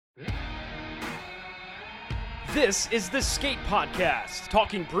This is the Skate Podcast,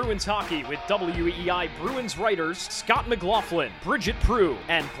 talking Bruins hockey with WEEI Bruins writers Scott McLaughlin, Bridget Prue,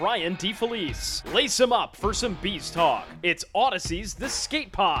 and Brian DeFelice. Lace them up for some Bees talk. It's Odyssey's The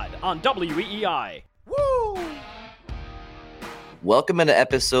Skate Pod on WEEI. Woo! Welcome into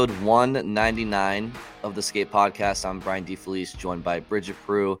episode 199 of the Skate Podcast. I'm Brian DeFelice, joined by Bridget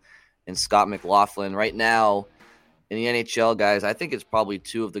Prue and Scott McLaughlin. Right now in the NHL, guys, I think it's probably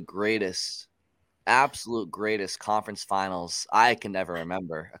two of the absolute greatest conference finals I can ever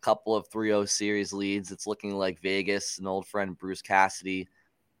remember. A couple of 3-0 series leads. It's looking like Vegas, an old friend Bruce Cassidy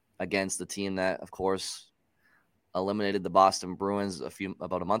against the team that, of course, eliminated the Boston Bruins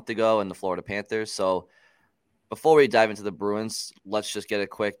about a month ago and the Florida Panthers. So before we dive into the Bruins, let's just get a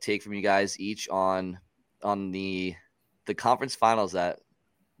quick take from you guys each on the conference finals. That,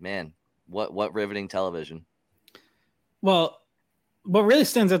 man, what riveting television. Well, what really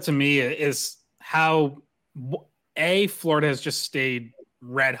stands out to me is how Florida has just stayed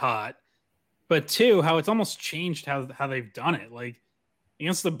red hot, but two, how it's almost changed how they've done it. Like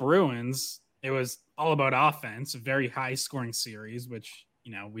against the Bruins, it was all about offense, a very high scoring series, which,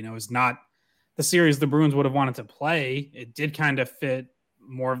 we know is not the series the Bruins would have wanted to play. It did kind of fit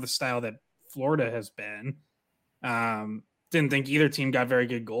more of the style that Florida has been. Didn't think either team got very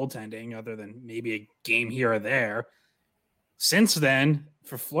good goaltending other than maybe a game here or there. Since then,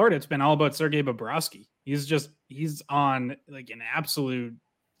 for Florida, it's been all about Sergei Bobrovsky. He's on like an absolute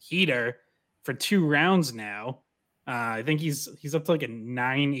heater for 2 rounds now. I think he's up to like a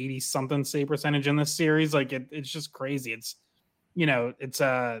 980 something save percentage in this series. Like it's just crazy. It's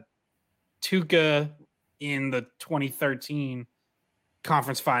Tuukka in the 2013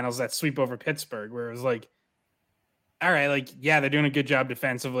 conference finals, that sweep over Pittsburgh, where it was like, all right, like, yeah, they're doing a good job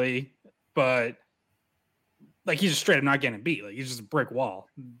defensively, but like he's just straight up not getting beat. Like he's just a brick wall.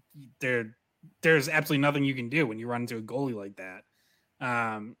 There's absolutely nothing you can do when you run into a goalie like that.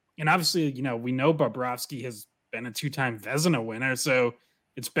 And obviously, we know Bobrovsky has been a 2-time Vezina winner, so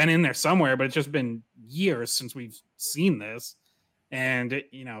it's been in there somewhere, but it's just been years since we've seen this. And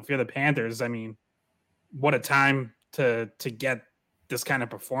if you're the Panthers, I mean, what a time to get this kind of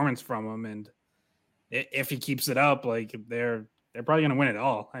performance from him. And if he keeps it up, like they're probably going to win it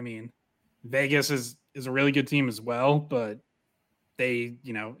all. I mean, Vegas is a really good team as well, but they,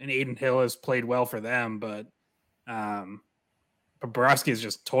 and Aiden Hill has played well for them, but Bobrovsky has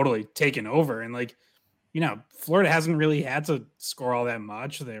just totally taken over. And like, Florida hasn't really had to score all that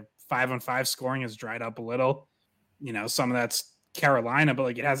much. Their 5-on-5 scoring has dried up a little. Some of that's Carolina, but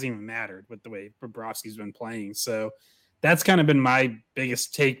like it hasn't even mattered with the way Bobrovsky's been playing. So that's kind of been my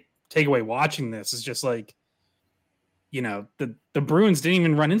biggest takeaway watching this, is just like, the Bruins didn't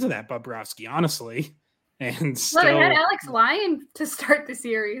even run into that Bobrovsky, honestly. And still, they had Alex Lyon to start the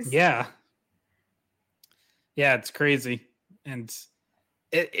series. Yeah, it's crazy. And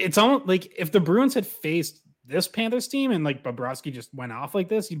it's almost like if the Bruins had faced this Panthers team and like Bobrovsky just went off like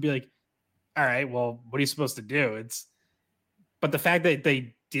this, you'd be like, all right, well, what are you supposed to do? But the fact that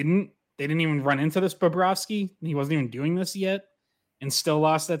they didn't even run into this Bobrovsky, he wasn't even doing this yet, and still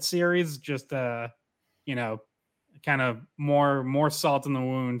lost that series, just kind of more salt in the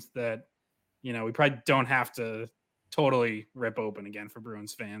wound that, we probably don't have to totally rip open again for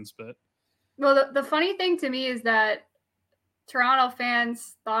Bruins fans. But well, the funny thing to me is that Toronto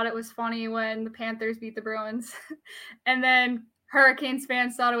fans thought it was funny when the Panthers beat the Bruins. And then Hurricanes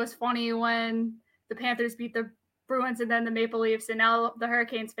fans thought it was funny when the Panthers beat the Bruins and then the Maple Leafs. And now the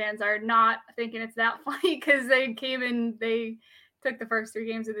Hurricanes fans are not thinking it's that funny because they came in, they took the first 3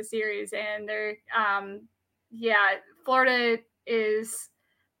 games of the series, and they're, Florida is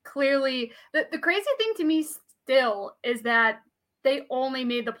clearly the crazy thing to me still is that they only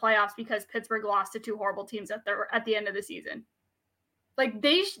made the playoffs because Pittsburgh lost to 2 horrible teams at the end of the season. Like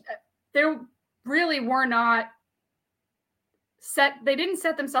they really were not set. They didn't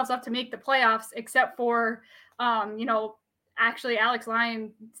set themselves up to make the playoffs, except for, actually Alex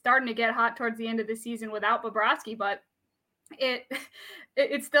Lyon starting to get hot towards the end of the season without Bobrovsky, but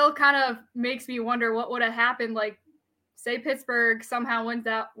it still kind of makes me wonder what would have happened. Like, say Pittsburgh somehow wins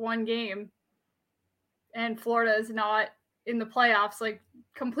that one game and Florida is not in the playoffs, like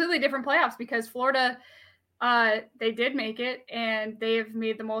completely different playoffs, because Florida, they did make it and they've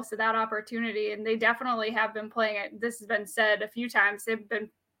made the most of that opportunity. And they definitely have been playing it. This has been said a few times. They've been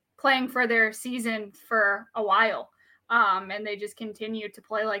playing for their season for a while. And they just continue to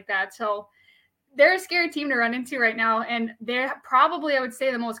play like that. So they're a scary team to run into right now. And they're probably, I would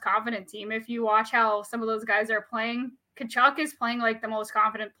say, the most confident team if you watch how some of those guys are playing Kachuk is playing like the most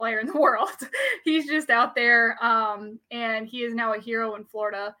confident player in the world. He's just out there, and he is now a hero in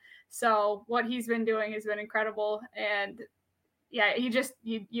Florida. So what he's been doing has been incredible. And yeah,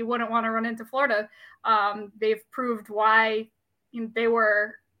 you wouldn't want to run into Florida. They've proved why they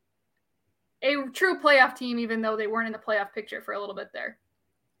were a true playoff team, even though they weren't in the playoff picture for a little bit there.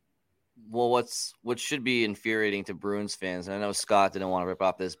 Well, what should be infuriating to Bruins fans, and I know Scott didn't want to rip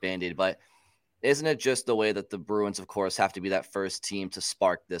off this Band-Aid, but isn't it just the way that the Bruins, of course, have to be that first team to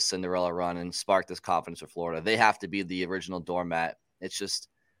spark this Cinderella run and spark this confidence for Florida? They have to be the original doormat. It's just,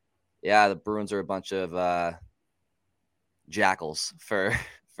 yeah, the Bruins are a bunch of jackals for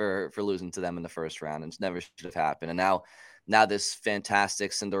losing to them in the first round, and it never should have happened. And now this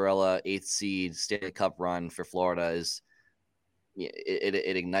fantastic Cinderella 8th seed Stanley Cup run for Florida is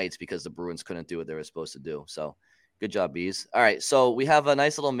it ignites because the Bruins couldn't do what they were supposed to do. So good job, Bees. All right, so we have a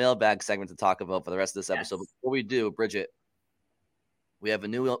nice little mailbag segment to talk about for the rest of this episode. Yes. Before we do, Bridget, we have a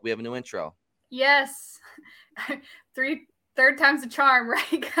new intro. Yes. Third time's a charm,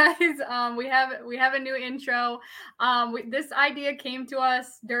 right, guys? We have a new intro. This idea came to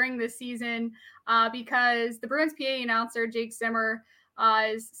us during the season because the Bruins PA announcer, Jake Zimmer,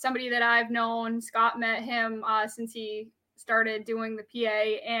 is somebody that I've known. Scott met him since he started doing the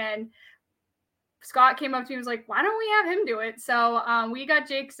PA, and Scott came up to me and was like, why don't we have him do it? So we got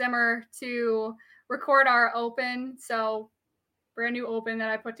Jake Zimmer to record our open. So brand new open that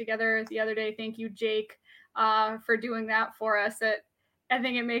I put together the other day. Thank you, Jake, for doing that for us. I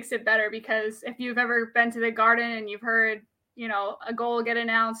think it makes it better because if you've ever been to the Garden and you've heard, a goal get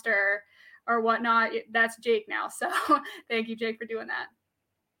announced or whatnot, that's Jake now. So thank you, Jake, for doing that.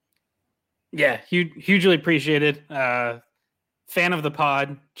 Yeah, hugely appreciated. Fan of the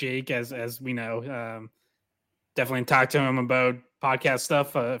pod, Jake, as we know. Definitely talked to him about podcast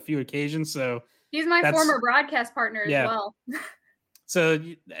stuff a few occasions. So he's my former broadcast partner as well. So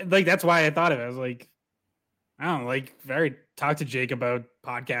that's why I thought of it. I was like, I don't know, talk to Jake about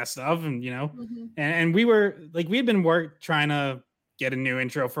podcast stuff, and and we were we had been trying to get a new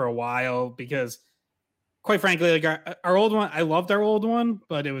intro for a while because, quite frankly, our old one, I loved our old one,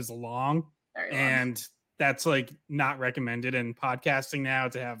 but it was long. And that's not recommended in podcasting now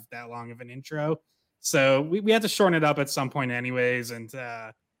to have that long of an intro. So we had to shorten it up at some point anyways. And,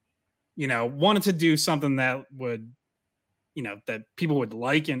 wanted to do something that would, that people would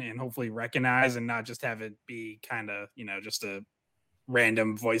like and hopefully recognize, and not just have it be kind of, just a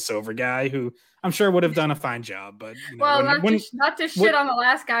random voiceover guy who I'm sure would have done a fine job. But not to shit on the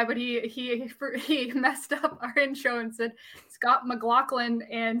last guy, but he messed up our intro and said Scott McLaughlin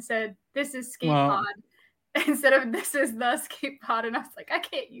and said this is Skate Pod instead of this is the Skate Pod, and I was like, I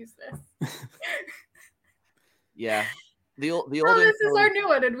can't use this. Yeah, the old. This is our new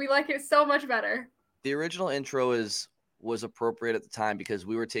one, and we like it so much better. The original intro was appropriate at the time because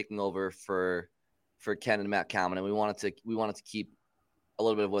we were taking over for Ken and Matt Kalman, and we wanted to keep a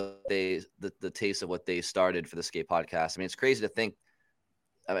little bit of what the taste of what they started for the Skate Podcast. I mean, it's crazy to think.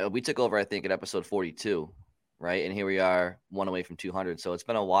 I mean, we took over, I think, at episode 42, right? And here we are, one away from 200. So it's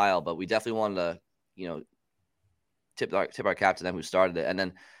been a while, but we definitely wanted to, tip our cap to them who started it. And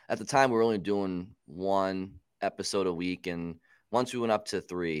then at the time, we were only doing one episode a week, and once we went up to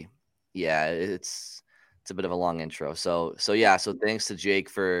 3, yeah, it's a bit of a long intro. So thanks to Jake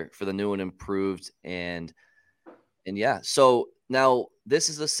for the new and improved, and yeah. So now this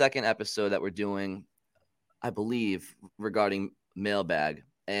is the second episode that we're doing, I believe, regarding mailbag,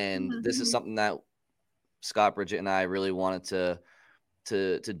 and this is something that Scott, Bridget, and I really wanted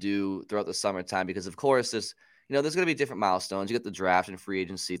to do throughout the summertime because, of course, there's going to be different milestones. You get the draft and free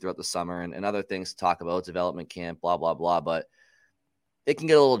agency throughout the summer, and other things to talk about, development camp, blah blah blah. But it can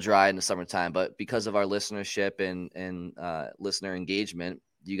get a little dry in the summertime. But because of our listenership and listener engagement,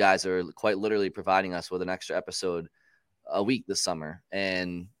 you guys are quite literally providing us with an extra episode a week this summer,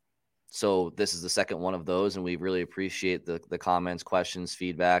 and so this is the second one of those, and we really appreciate the comments, questions,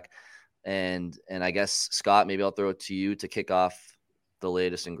 feedback, and I guess, Scott, maybe I'll throw it to you to kick off the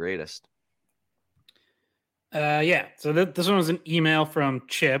latest and greatest. Yeah, so this one was an email from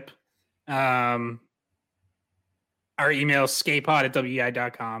Chip. Our email is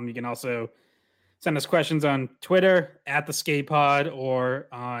skatepod@wei.com. You can also send us questions on Twitter @theskatepod or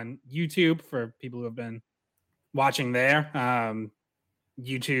on YouTube for people who have been watching there.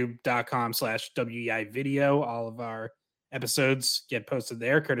 YouTube.com/WEI video. All of our episodes get posted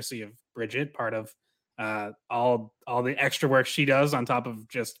there, courtesy of Bridget, part of all the extra work she does on top of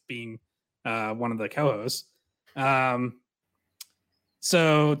just being one of the co-hosts.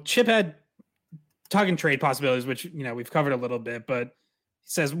 So Chip had talking trade possibilities, which we've covered a little bit, but He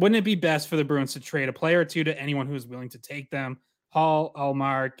says, wouldn't it be best for the Bruins to trade a player or two to anyone who is willing to take them? Hall,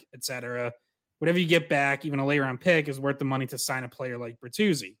 Allmark, etc. Whatever you get back, even a later round pick, is worth the money to sign a player like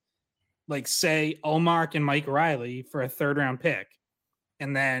Bertuzzi. Like, say, Allmark and Mike Riley for a 3rd round pick.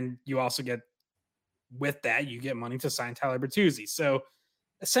 And then you also get, with that, you get money to sign Tyler Bertuzzi. So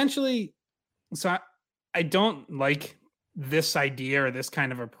essentially, I don't like this idea or this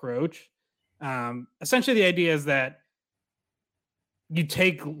kind of approach. Essentially, the idea is that you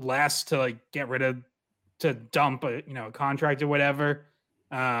take less to like get rid of, to dump a contract or whatever,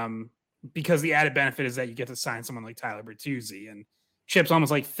 because the added benefit is that you get to sign someone like Tyler Bertuzzi, and Chip's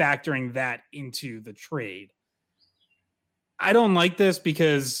almost like factoring that into the trade. I don't like this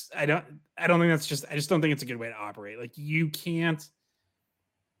because I just don't think it's a good way to operate. Like, you can't,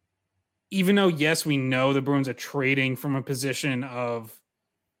 even though, yes, we know the Bruins are trading from a position of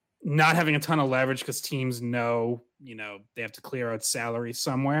not having a ton of leverage because teams know, they have to clear out salary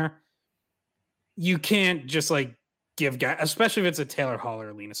somewhere. You can't just like give guys, especially if it's a Taylor Hall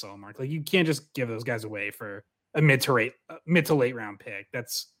or Linus Ullmark, like you can't just give those guys away for a mid to late round pick.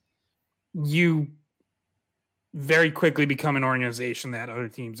 You very quickly become an organization that other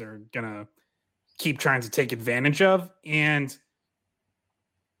teams are going to keep trying to take advantage of, and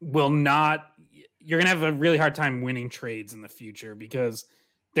you're going to have a really hard time winning trades in the future because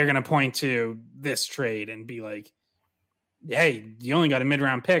they're going to point to this trade and be like, hey, you only got a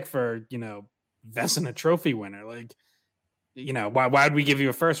mid-round pick for, Vezina trophy winner. Like, why would we give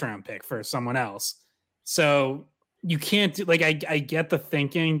you a 1st round pick for someone else? So you can't do, like, I get the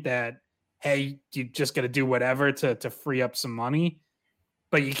thinking that, hey, you just got to do whatever to free up some money,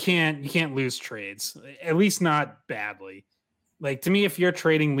 but you can't lose trades, at least not badly. Like, to me, if you're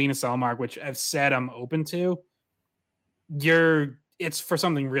trading Linus Ullmark, which I've said I'm open to, it's for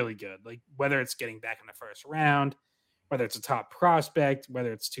something really good. Like, whether it's getting back in the 1st round, whether it's a top prospect,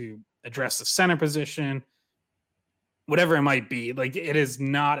 whether it's to address the center position, whatever it might be, like, it is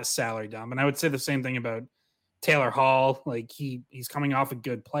not a salary dump. And I would say the same thing about Taylor Hall. Like, he's coming off a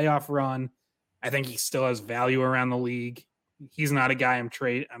good playoff run. I think he still has value around the league. He's not a guy I'm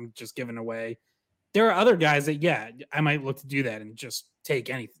just giving away. There are other guys that, yeah, I might look to do that and just take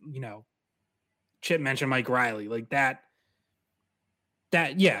anything, Chip mentioned Mike Riley, like that,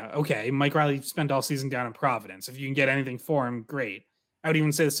 yeah, okay. Mike Riley spent all season down in Providence. If you can get anything for him, great. I would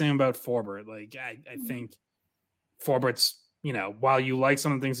even say the same about Forbort. Like, I think Forbort's, while you like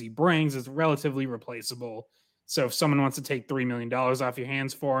some of the things he brings, is relatively replaceable. So if someone wants to take $3 million off your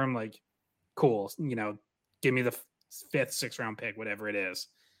hands for him, like, cool, give me the 5th, 6th round pick, whatever it is.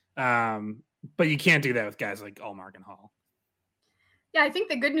 But you can't do that with guys like Ullmark and Hall. Yeah, I think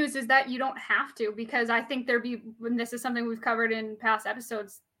the good news is that you don't have to, because I think when this is something we've covered in past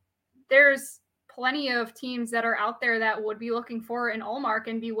episodes, there's plenty of teams that are out there that would be looking for an Ullmark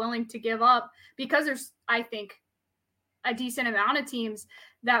and be willing to give up, because there's, I think, a decent amount of teams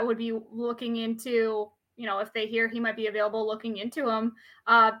that would be looking into, if they hear he might be available, looking into him.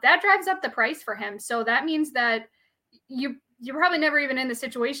 That drives up the price for him. So that means that you're probably never even in the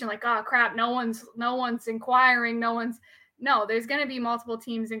situation like, oh crap, no one's inquiring, No, there's going to be multiple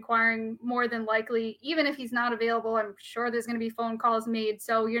teams inquiring, more than likely. Even if he's not available, I'm sure there's going to be phone calls made.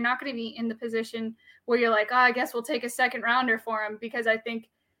 So you're not going to be in the position where you're like, oh, I guess we'll take a 2nd rounder for him, because I think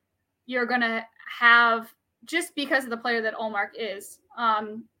you're going to have, just because of the player that Ullmark is,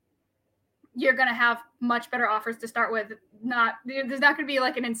 you're going to have much better offers to start with. There's not going to be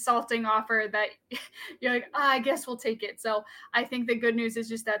like an insulting offer that you're like, I guess we'll take it. So I think the good news is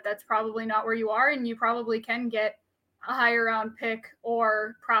just that that's probably not where you are, and you probably can get a higher round pick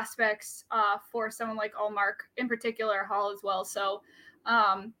or prospects for someone like Ullmark, in particular, Hall as well. So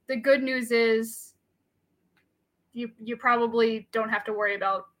the good news is you probably don't have to worry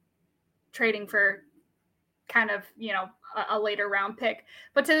about trading for kind of, a later round pick.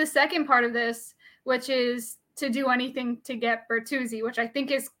 But to the second part of this, which is to do anything to get Bertuzzi, which I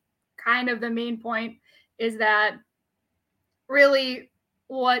think is kind of the main point, is that really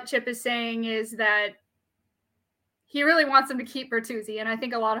what Chip is saying is that he really wants them to keep Bertuzzi. And I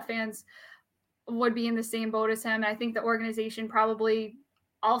think a lot of fans would be in the same boat as him. And I think the organization probably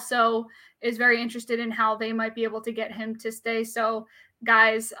also is very interested in how they might be able to get him to stay. So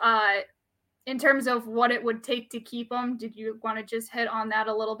guys, in terms of what it would take to keep him, did you want to just hit on that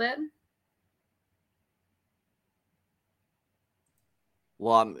a little bit?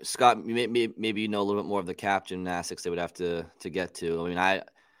 Well, Scott, maybe you know a little bit more of the cap gymnastics they would have to get to. I mean,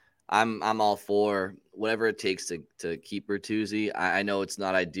 I'm all for whatever it takes to keep Bertuzzi. I know it's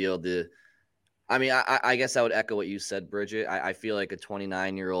not ideal. I guess I would echo what you said, Bridget. I feel like a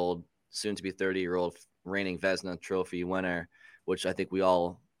 29-year-old, soon to be 30-year-old reigning Vezina Trophy winner which I think we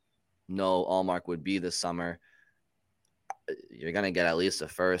all know Allmark would be this summer, you're going to get at least a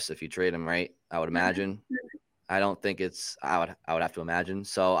first if you trade him, right? I would imagine. I don't think it's – I would have to imagine.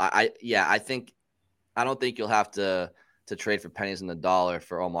 So, I don't think you'll have to trade for pennies in the dollar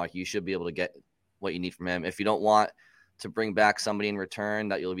for Allmark. You should be able to get what you need from him. If you don't want to bring back somebody in return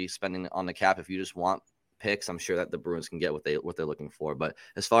that you'll be spending on the cap, if you just want picks, I'm sure that the Bruins can get what they're looking for. But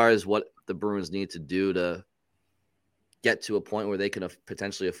as far as what the Bruins need to do to get to a point where they can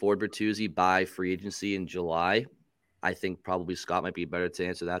potentially afford Bertuzzi by free agency in July, I think probably Scott might be better to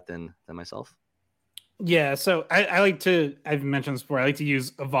answer that than myself. Yeah, so I've mentioned this before, I like to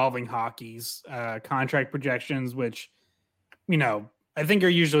use Evolving Hockey's contract projections, which, I think are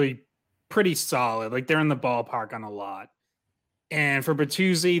usually pretty solid. Like, they're in the ballpark on a lot. And for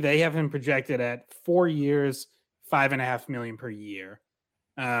Bertuzzi, they have him projected at 4 years, $5.5 million per year.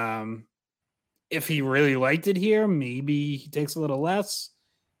 If he really liked it here, maybe he takes a little less.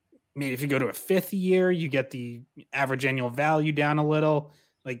 Maybe if you go to a fifth year, you get the average annual value down a little.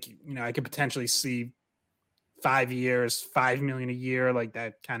 Like, I could potentially see 5 years, $5 million a year. Like,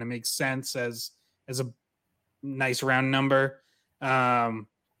 that kind of makes sense as a nice round number.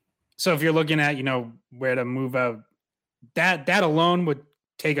 So if you're looking at, where to move out, that alone would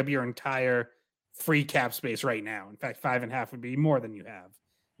take up your entire free cap space right now. In fact, 5.5 would be more than you have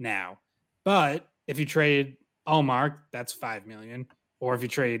now. But if you trade Allmark, that's $5 million. Or if you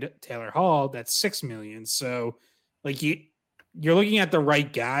trade Taylor Hall, that's $6 million. So, like, you're looking at the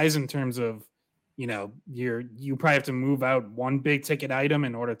right guys in terms of, you probably have to move out one big ticket item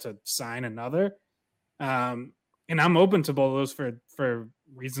in order to sign another. And I'm open to both of those for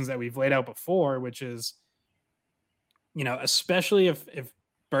reasons that we've laid out before, which is, especially if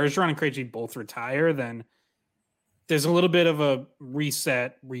Bergeron and Krejci both retire, then there's a little bit of a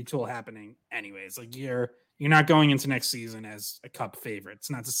retool happening anyways. Like, you're not going into next season as a cup favorite. It's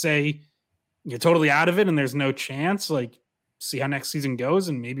not to say you're totally out of it and there's no chance. Like, see how next season goes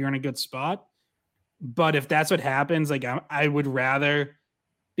and maybe you're in a good spot. But if that's what happens, like, I would rather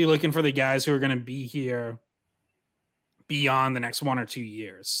be looking for the guys who are going to be here beyond the next 1 or 2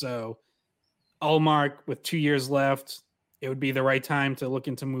 years. So Allmark with 2 years left, it would be the right time to look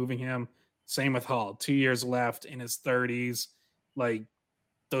into moving him. Same with Hall, 2 years left in his 30s. Like,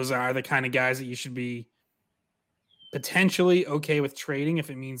 those are the kind of guys that you should be potentially okay with trading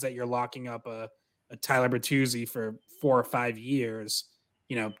if it means that you're locking up a Tyler Bertuzzi for 4 or 5 years,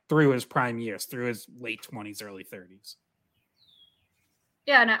 through his prime years, through his late 20s, early 30s.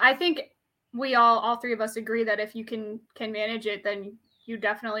 Yeah, and I think we all three of us agree that if you can manage it, then you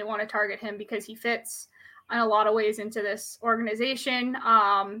definitely want to target him because he fits in a lot of ways into this organization.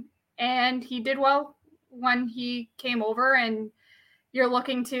 And he did well when he came over, and you're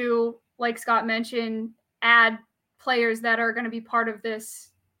looking to, like Scott mentioned, add players that are going to be part of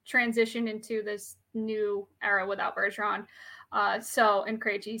this transition into this new era without Bergeron. And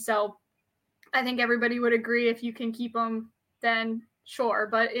Krejci. So I think everybody would agree if you can keep him, then sure.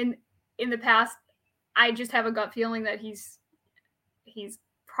 But in the past, I just have a gut feeling that he's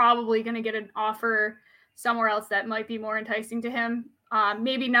probably going to get an offer somewhere else that might be more enticing to him.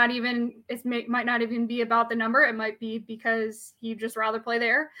 Maybe not even, might not even be about the number. It might be because he'd just rather play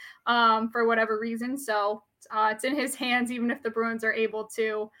there for whatever reason. So it's in his hands, even if the Bruins are able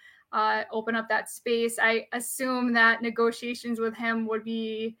to open up that space. I assume that negotiations with him would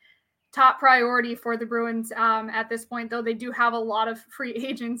be top priority for the Bruins at this point, though they do have a lot of free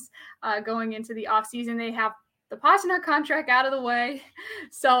agents going into the offseason. They have the Pastrnak contract out of the way,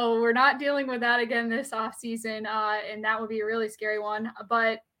 so we're not dealing with that again this offseason, and that would be a really scary one.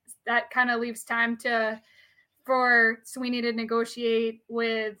 But that kind of leaves time for Sweeney to negotiate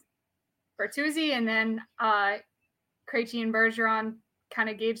with Bertuzzi, and then Krejci and Bergeron kind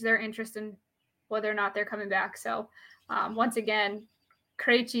of gauge their interest in whether or not they're coming back. So once again,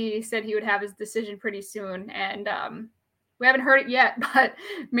 Krejci said he would have his decision pretty soon, and we haven't heard it yet, but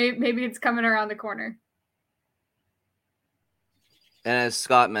maybe it's coming around the corner. And as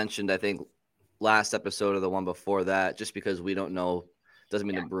Scott mentioned, I think last episode or the one before that, just because we don't know doesn't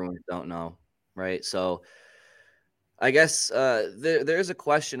mean the Bruins don't know, right? So I guess there is a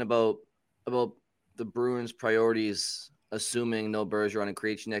question about the Bruins' priorities, assuming no Bergeron and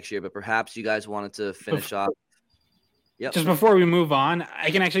Krejci next year, but perhaps you guys wanted to finish off. Yep. Just before we move on, I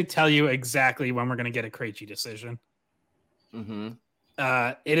can actually tell you exactly when we're going to get a Krejci decision. Mm-hmm.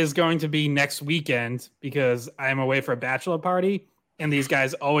 It is going to be next weekend because I'm away for a bachelor party, and these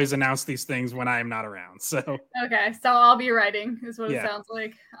guys always announce these things when I am not around. So okay, so I'll be writing is what it sounds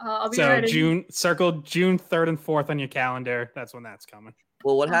like. I'll be writing. Circle June 3rd and 4th on your calendar. That's when that's coming.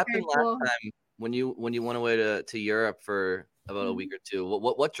 Well, what happened last time when you went away to Europe for about a week or two.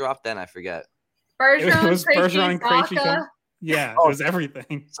 What dropped then? I forget. It was Bergeron, Krejci. Zacha. Yeah, it was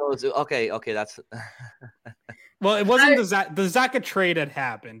everything. So it's okay. That's Well, it wasn't the Zacha trade had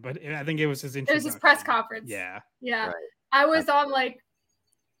happened, but I think it was his introduction. It was his press conference. Yeah. Right. I was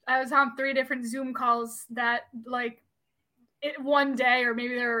on 3 different Zoom calls that one day, or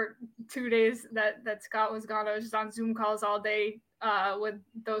maybe there were 2 days that Scott was gone. I was just on Zoom calls all day with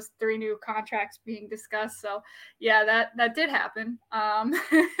those 3 new contracts being discussed. So yeah, that did happen.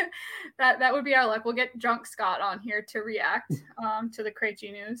 That would be our luck. We'll get drunk Scott on here to react to the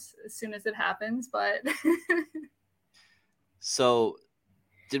Krejci news as soon as it happens. But so,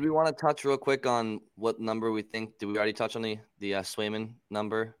 did we want to touch real quick on what number we think? Did we already touch on the Swayman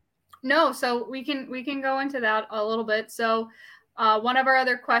number? No, so we can go into that a little bit. So one of our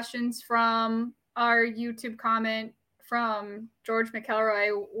other questions from our YouTube comment from George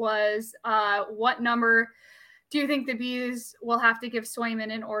McElroy was, what number do you think the Bees will have to give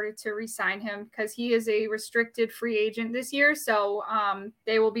Swayman in order to re-sign him? Because he is a restricted free agent this year. So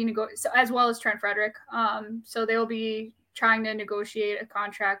they will be as well as Trent Frederick. So they will be trying to negotiate a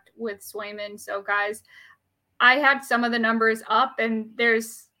contract with Swayman. So guys, I had some of the numbers up, and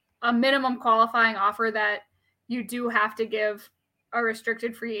there's a minimum qualifying offer that you do have to give a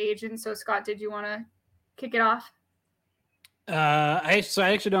restricted free agent. So Scott, did you want to kick it off? I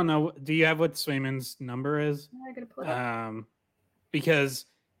actually don't know. Do you have what Swayman's number is? I gotta put it up. Because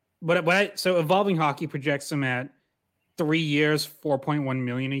so Evolving Hockey projects him at 3 years, 4.1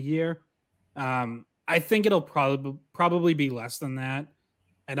 million a year. I think it'll probably be less than that.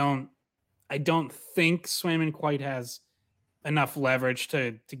 I don't think Swayman quite has enough leverage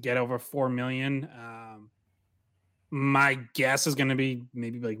to get over 4 million. My guess is going to be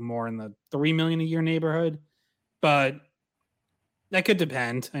maybe more in the 3 million a year neighborhood, but that could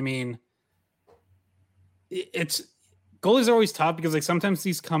depend. I mean, goalies are always tough because sometimes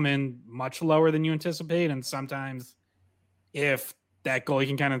these come in much lower than you anticipate, and sometimes if that goalie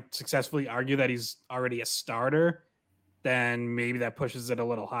can kind of successfully argue that he's already a starter, then maybe that pushes it a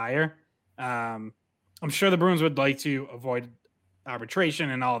little higher. I'm sure the Bruins would like to avoid arbitration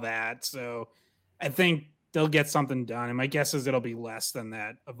and all that. So I think they'll get something done. And my guess is it'll be less than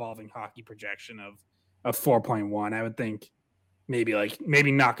that Evolving Hockey projection of 4.1. I would think maybe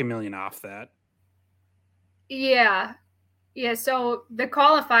knock $1 million off that. Yeah. Yeah. So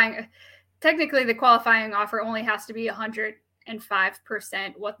technically the qualifying offer only has to be 105%.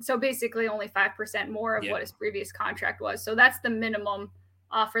 So basically only 5% more of what his previous contract was. So that's the minimum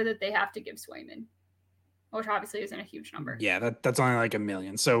offer that they have to give Swayman, which obviously isn't a huge number. Yeah, that's only $1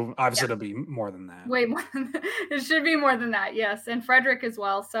 million. So obviously it'll be more than that. Way more than that. It should be more than that, yes. And Frederick as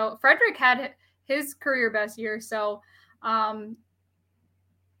well. So Frederick had his career best year. So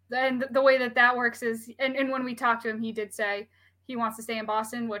then the way that works is, and when we talked to him, he did say he wants to stay in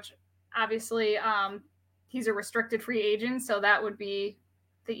Boston, which obviously he's a restricted free agent. So that would be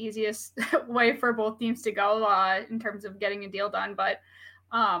the easiest way for both teams to go in terms of getting a deal done. But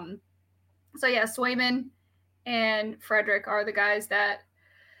so yeah, Swayman and Frederick are the guys that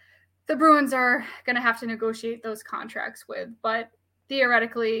the Bruins are going to have to negotiate those contracts with, but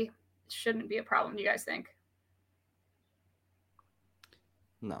theoretically it shouldn't be a problem. Do you guys think?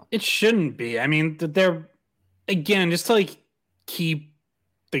 No, it shouldn't be. I mean, they're, again, just to keep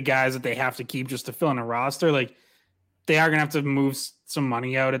the guys that they have to keep just to fill in a roster. They are going to have to move some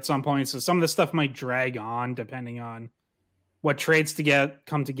money out at some point. So some of the stuff might drag on depending on what trades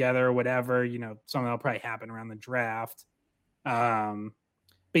come together or whatever, some of that'll probably happen around the draft. But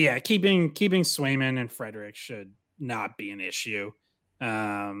yeah, keeping Swayman and Frederick should not be an issue.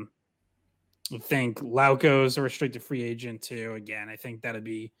 I think Lauko's a restricted free agent too. Again, I think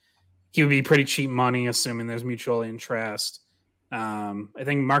he would be pretty cheap money, assuming there's mutual interest. I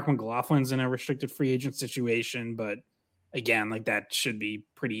think Mark McLaughlin's in a restricted free agent situation, but again, that should be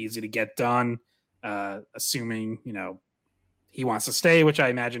pretty easy to get done, assuming, he wants to stay, which I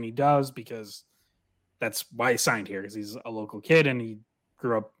imagine he does, because that's why he signed here, because he's a local kid and he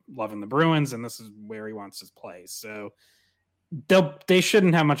grew up loving the Bruins, and this is where he wants to play. So they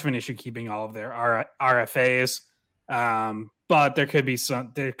shouldn't have much of an issue keeping all of their RFAs, but there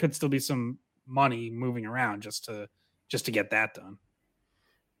could still be some money moving around just to get that done.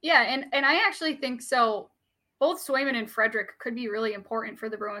 Yeah, and I actually think so. Both Swayman and Frederick could be really important for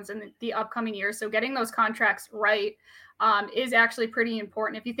the Bruins in the upcoming years. So getting those contracts right is actually pretty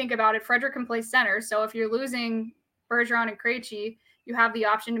important. If you think about it, Frederick can play center. So if you're losing Bergeron and Krejci, you have the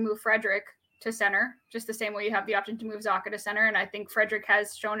option to move Frederick to center, just the same way you have the option to move Zacha to center. And I think Frederick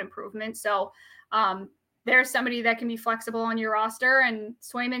has shown improvement. So there's somebody that can be flexible on your roster, and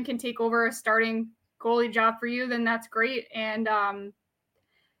Swayman can take over a starting goalie job for you, then that's great. And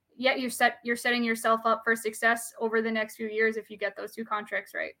you're setting yourself up for success over the next few years if you get those 2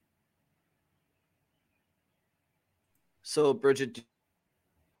 contracts right. So, Bridget,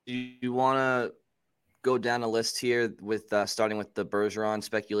 do you want to go down a list here with starting with the Bergeron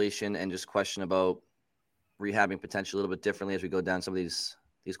speculation and just question about rehabbing potentially a little bit differently as we go down some of these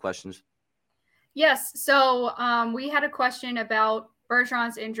questions? Yes. So we had a question about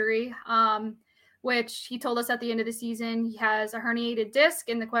Bergeron's injury, which he told us at the end of the season he has a herniated disc.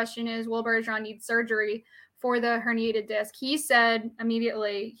 And the question is, will Bergeron need surgery for the herniated disc? He said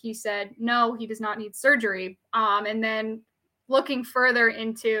immediately, no, he does not need surgery. And then looking further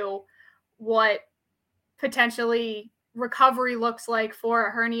into what potentially recovery looks like for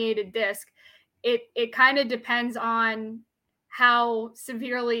a herniated disc, it kind of depends on how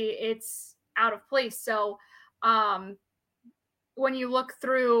severely it's out of place. So when you look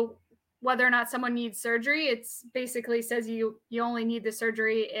through whether or not someone needs surgery, it's basically says you only need the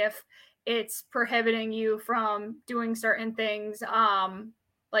surgery if it's prohibiting you from doing certain things,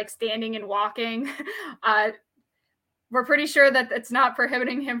 like standing and walking. We're pretty sure that it's not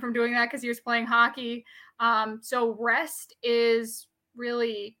prohibiting him from doing that because he was playing hockey. So rest is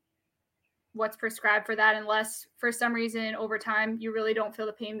really what's prescribed for that, unless for some reason over time you really don't feel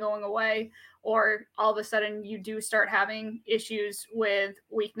the pain going away, or all of a sudden you do start having issues with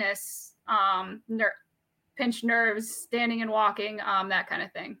weakness, pinched nerves, standing and walking, that kind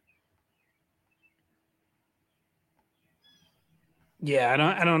of thing. Yeah,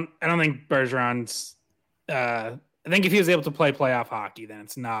 I don't think Bergeron's. I think if he was able to play playoff hockey, then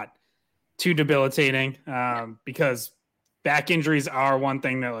it's not too debilitating. Because back injuries are one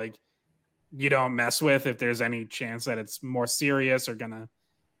thing that like you don't mess with if there's any chance that it's more serious or gonna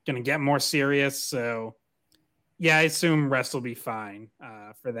get more serious. So yeah, I assume rest will be fine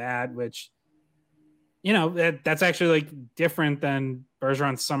for that. Which that's actually like different than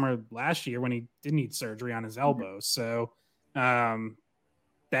Bergeron's summer last year when he didn't need surgery on his elbow. So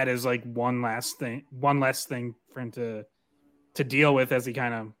that is like one less thing for him to deal with as he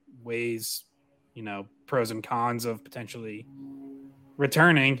kind of weighs, pros and cons of potentially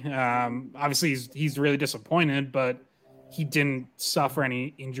returning. Obviously he's really disappointed, but he didn't suffer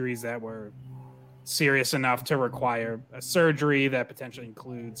any injuries that were serious enough to require a surgery that potentially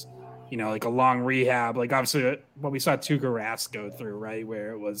includes, like a long rehab. Like obviously what we saw Tuukka Rask go through, right,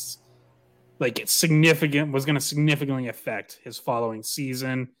 where it was like was going to significantly affect his following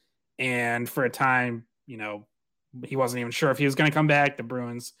season. And for a time, he wasn't even sure if he was going to come back. The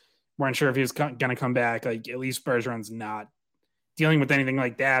Bruins weren't sure if he was going to come back. Like at least Bergeron's not dealing with anything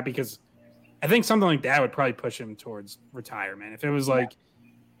like that, because I think something like that would probably push him towards retirement. If it was like,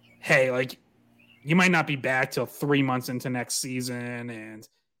 hey, like you might not be back till 3 months into next season and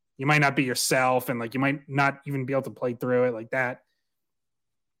you might not be yourself and like you might not even be able to play through it like that,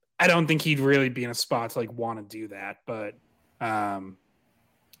 I don't think he'd really be in a spot to like want to do that. But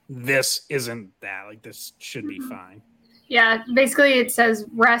this isn't that. Like this should be fine. Yeah, basically it says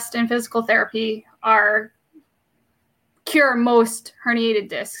rest and physical therapy cure most herniated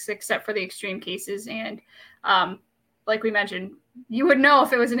discs except for the extreme cases. And like we mentioned, you would know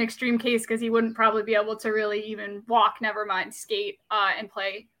if it was an extreme case because he wouldn't probably be able to really even walk, never mind skate and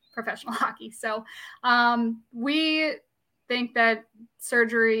play professional hockey. So we think that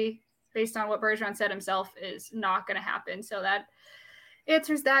surgery, based on what Bergeron said himself, is not going to happen. So that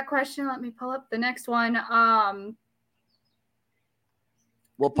answers that question. Let me pull up the next one.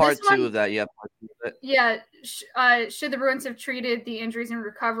 Well, part two of that, yeah. Yeah. Should the Bruins have treated the injuries and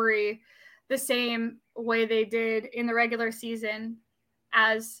recovery the same way they did in the regular season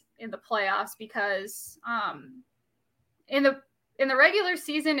as in the playoffs? Because in the regular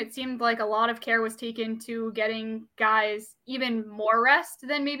season, it seemed like a lot of care was taken to getting guys even more rest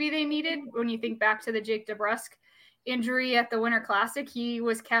than maybe they needed. When you think back to the Jake DeBrusk injury at the Winter Classic, he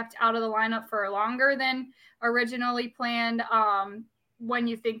was kept out of the lineup for longer than originally planned. When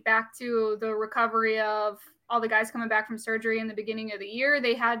you think back to the recovery of all the guys coming back from surgery in the beginning of the year,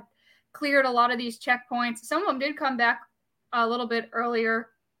 they had cleared a lot of these checkpoints. Some of them did come back a little bit earlier.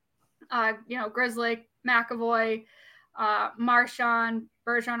 Grizzly, McAvoy, Marchand,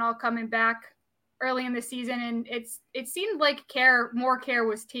 Bergeron all coming back early in the season, and it seemed like more care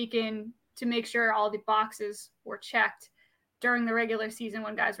was taken to make sure all the boxes were checked during the regular season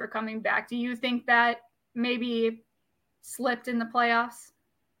when guys were coming back. Do you think that maybe slipped in the playoffs?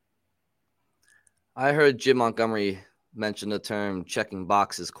 I heard Jim Montgomery mention the term checking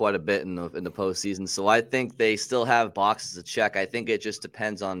boxes quite a bit in the postseason, so I think they still have boxes to check. I think it just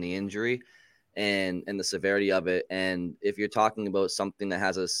depends on the injury. and the severity of it. And if you're talking about something that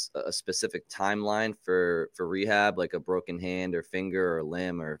has a specific timeline for rehab, like a broken hand or finger or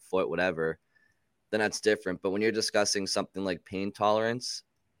limb or foot, whatever, then that's different. But when you're discussing something like pain tolerance,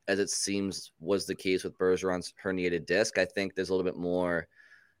 as it seems was the case with Bergeron's herniated disc, I think there's a little bit more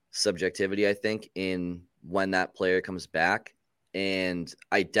subjectivity, I think, in when that player comes back. And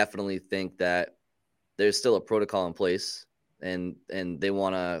I definitely think that there's still a protocol in place, and they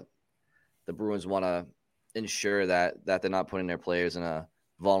want to, the Bruins want to ensure that they're not putting their players in a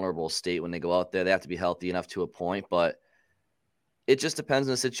vulnerable state when they go out there. They have to be healthy enough to a point, but it just depends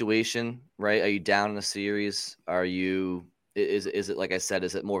on the situation, right? Are you down in a series? Is it, like I said,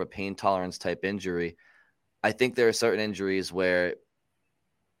 is it more of a pain tolerance type injury? I think there are certain injuries where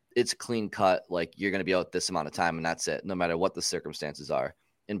it's clean cut, like you're going to be out this amount of time and that's it, no matter what the circumstances are.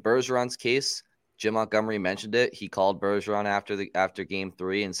 In Bergeron's case, Jim Montgomery mentioned it. He called Bergeron after game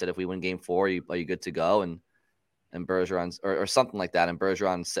 3 and said, if we win game 4, are you good to go? And Bergeron's or something like that. And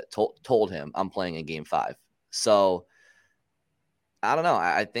Bergeron told him, I'm playing in game 5. So I don't know.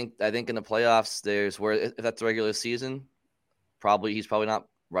 I think in the playoffs, there's where if that's the regular season, he's probably not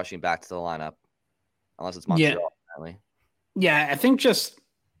rushing back to the lineup unless it's Montreal. Apparently. Yeah, I think just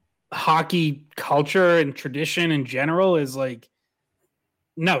hockey culture and tradition in general is like,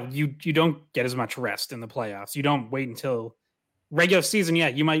 no, you don't get as much rest in the playoffs. You don't wait until regular season. Yeah,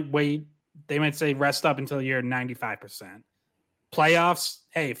 you might wait. They might say rest up until you're 95%. Playoffs,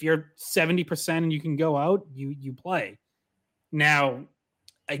 hey, if you're 70% and you can go out, you play. Now,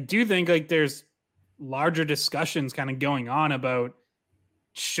 I do think like there's larger discussions kind of going on about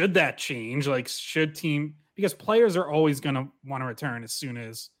should that change? Like, because players are always going to want to return as soon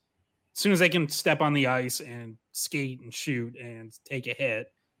as they can step on the ice and skate and shoot and take a hit,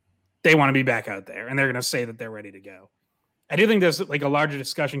 they want to be back out there and they're going to say that they're ready to go. I do think there's like a larger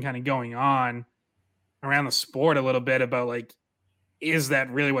discussion kind of going on around the sport a little bit about like, is that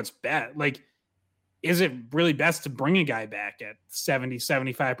really what's best? Like, is it really best to bring a guy back at 70,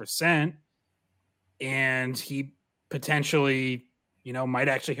 75% and he potentially, might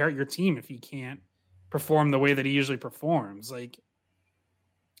actually hurt your team if he can't perform the way that he usually performs? Like,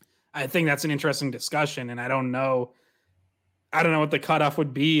 I think that's an interesting discussion, and I don't know what the cutoff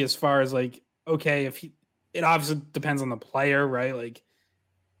would be as far as like, okay, it obviously depends on the player, right? Like,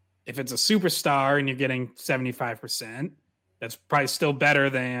 if it's a superstar and you're getting 75%, that's probably still better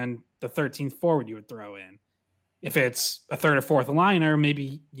than the 13th forward you would throw in. If it's a third or fourth liner,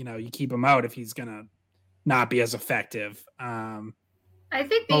 maybe, you keep him out if he's going to not be as effective. I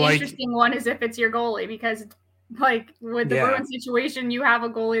think the interesting one is if it's your goalie, because like with the Bruins situation, you have a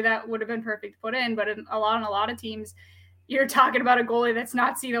goalie that would have been perfect to put in, but on a lot of teams, you're talking about a goalie that's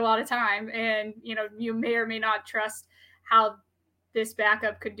not seen a lot of time, and you may or may not trust how this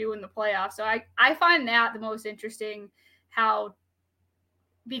backup could do in the playoffs. So I find that the most interesting, how,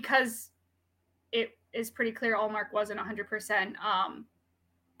 because it is pretty clear Allmark wasn't 100%.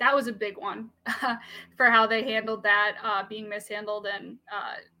 That was a big one for how they handled that being mishandled, and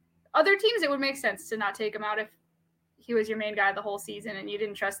other teams, it would make sense to not take him out if he was your main guy the whole season and you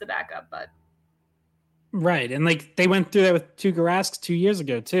didn't trust the backup. But right, and like they went through that with Tuukka Rask 2 years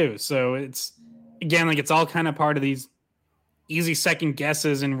ago too. So it's, again, like it's all kind of part of these easy second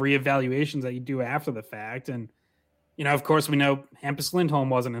guesses and reevaluations that you do after the fact. And of course, we know Hampus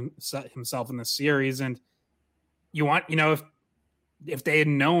Lindholm wasn't himself in the series, and you want, if they had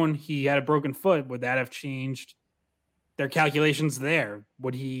known he had a broken foot, would that have changed their calculations there?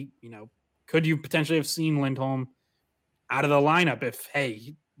 Would he, could you potentially have seen Lindholm out of the lineup if,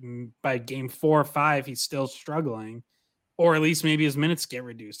 hey, by game 4 or 5, he's still struggling, or at least maybe his minutes get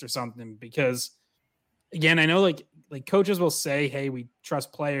reduced or something? Because again, I know like coaches will say, hey, we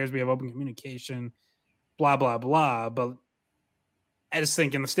trust players, we have open communication, blah, blah, blah. But I just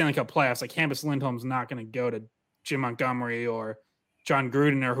think in the Stanley Cup playoffs, like Hampus Lindholm's not going to go to Jim Montgomery or John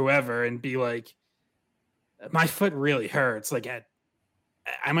Gruden or whoever and be like, my foot really hurts. Like,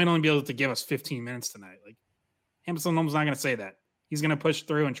 I might only be able to give us 15 minutes tonight. Like, Hampus Lindholm's not going to say that. He's going to push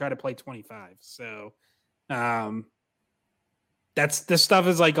through and try to play 25. So, this stuff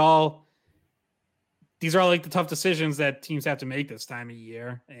is like these are all like the tough decisions that teams have to make this time of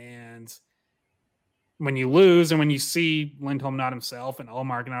year. And when you lose and when you see Lindholm not himself and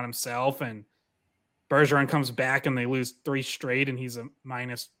Allmark not himself and Bergeron comes back and they lose 3 straight and he's a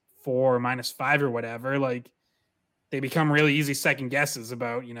 -4 or -5 or whatever, like they become really easy second guesses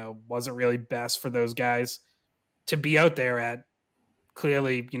about, was it really best for those guys to be out there at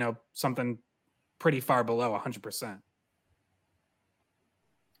clearly, something pretty far below 100%.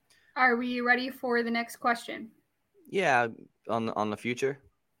 Are we ready for the next question? Yeah, on the future.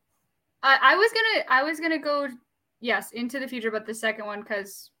 I was gonna go into the future, but the second one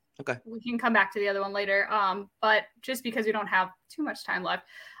because we can come back to the other one later. But just because we don't have too much time left,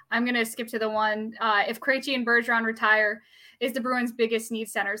 I'm gonna skip to the one. If Krejci and Bergeron retire, is the Bruins' biggest need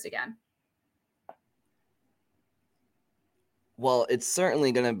centers again? Well, it's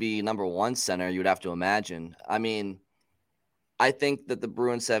certainly going to be number one center, you would have to imagine. I mean, I think that the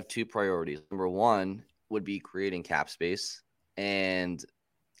Bruins have two priorities. Number one would be creating cap space, and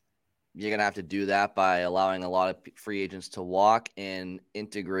you're going to have to do that by allowing a lot of free agents to walk and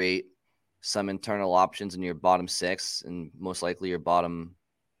integrate some internal options in your bottom six and most likely your bottom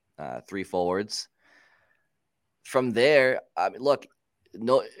three forwards. From there, I mean, look,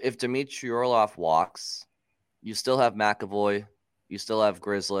 if Dmitry Orlov walks, you still have McAvoy. You still have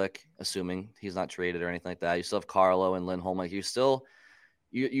Grzelcyk, assuming he's not traded or anything like that. You still have Carlo and Lindholm. Like you still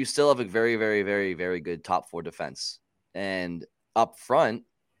have a very, very, very, very good top four defense. And up front,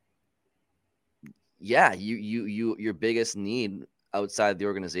 yeah, your biggest need outside the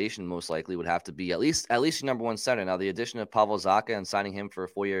organization most likely would have to be at least your number one center. Now, the addition of Pavel Zacha and signing him for a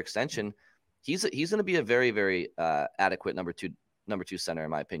 4-year extension, he's going to be a very, very adequate number two center in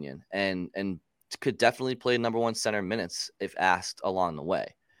my opinion, and could definitely play number one center minutes if asked along the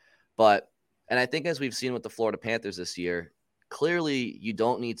way. And I think as we've seen with the Florida Panthers this year, clearly you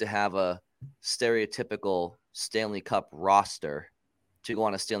don't need to have a stereotypical Stanley Cup roster to go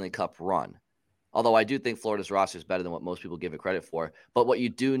on a Stanley Cup run. Although I do think Florida's roster is better than what most people give it credit for. But what you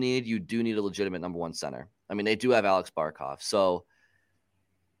do need a legitimate number one center. I mean, they do have Alex Barkov. So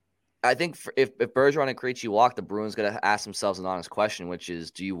I think if Bergeron and Krejci walk, the Bruins got to ask themselves an honest question, which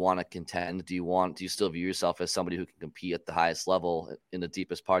is, do you want to contend? Do you still view yourself as somebody who can compete at the highest level in the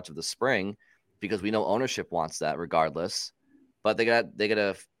deepest parts of the spring? Because we know ownership wants that regardless, but they got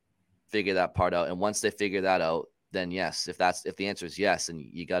to figure that part out. And once they figure that out, then yes, if the answer is yes, then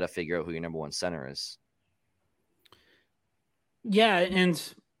you got to figure out who your number one center is. Yeah. And,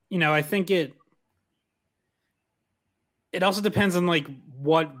 I think it also depends on like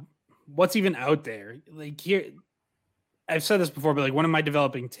what's even out there. Like here, I've said this before, but like one of my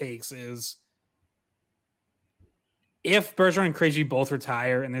developing takes is if Bergeron and Krejci both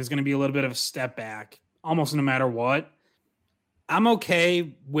retire and there's going to be a little bit of a step back, almost no matter what, I'm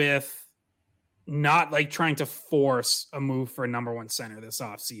okay with not like trying to force a move for a number one center this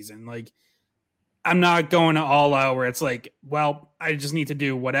offseason. Like I'm not going to all out where it's like, well, I just need to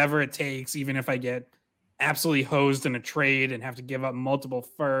do whatever it takes, even if I get absolutely hosed in a trade and have to give up multiple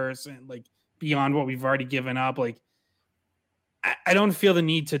firsts and like beyond what we've already given up. Like I don't feel the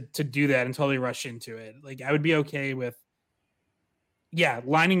need to do that and totally rush into it. Like I would be okay with,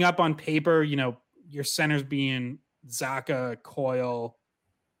 lining up on paper, your centers being Zacha, Coyle,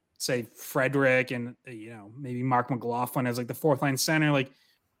 say Frederick, and maybe Mark McLaughlin as like the fourth line center. Like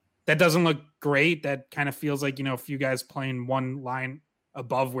that doesn't look great. That kind of feels like, a few guys playing one line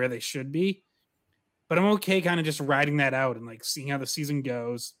above where they should be. But I'm okay kind of just riding that out and like seeing how the season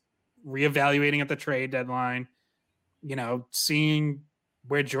goes, reevaluating at the trade deadline, seeing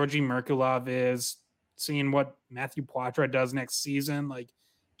where Georgi Merkulov is, seeing what Matthew Poitras does next season. Like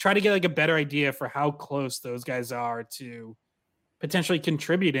try to get like a better idea for how close those guys are to potentially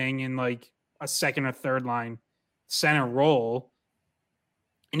contributing in like a second or third line center role,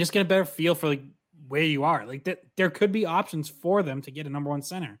 and just get a better feel for like where you are. Like that there could be options for them to get a number one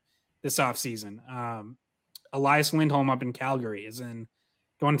center this offseason. Elias Lindholm up in Calgary is going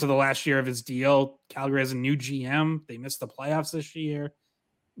into the last year of his deal. Calgary has a new GM. They missed the playoffs this year.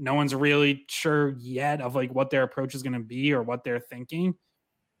 No one's really sure yet of like what their approach is going to be or what they're thinking,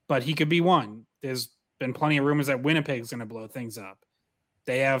 but he could be one. There's been plenty of rumors that Winnipeg's going to blow things up.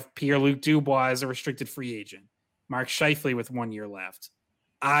 They have Pierre-Luc Dubois as a restricted free agent. Mark Scheifele with 1 year left.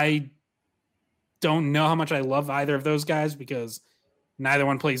 I don't know how much I love either of those guys because neither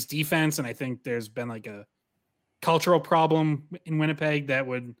one plays defense, and I think there's been like a cultural problem in Winnipeg that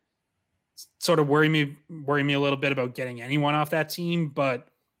would sort of worry me a little bit about getting anyone off that team. But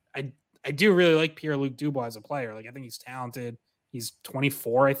I do really like Pierre-Luc Dubois as a player. Like I think he's talented. He's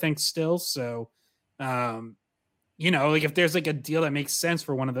 24, I think, still. So, like if there's like a deal that makes sense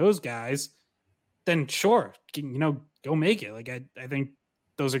for one of those guys, then sure, go make it. Like I think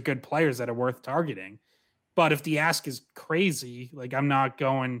those are good players that are worth targeting. But if the ask is crazy, like I'm not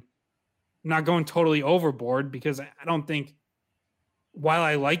going totally overboard because I don't think, while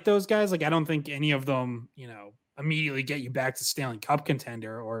I like those guys, like I don't think any of them, immediately get you back to Stanley Cup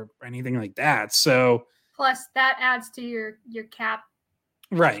contender or anything like that. So plus that adds to your cap.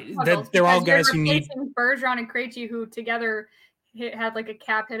 Right. That they're all guys who need Bergeron and Krejci, who together had like a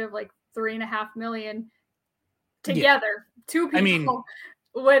cap hit of like $3.5 million together. Yeah. Two people.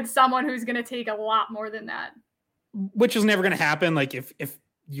 with someone who's going to take a lot more than that. Which is never going to happen. Like if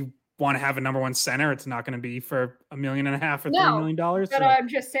you want to have a number one center, it's not going to be for $1.5 million or $3 million. But so. I'm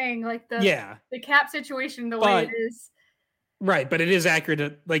just saying, like the cap situation, way it is. Right, but it is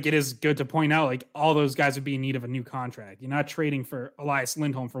accurate. Like it is good to point out, like all those guys would be in need of a new contract. You're not trading for Elias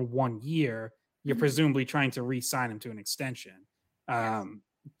Lindholm for 1 year. You're presumably trying to re-sign him to an extension.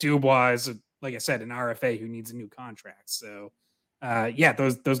 Dubois is, like I said, an RFA who needs a new contract. So,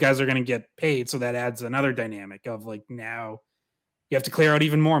 those guys are going to get paid. So that adds another dynamic of like now you have to clear out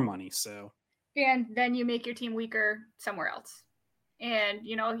even more money. So, and then you make your team weaker somewhere else. And,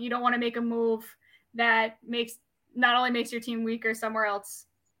 you don't want to make a move that not only makes your team weaker somewhere else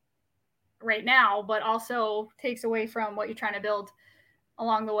right now, but also takes away from what you're trying to build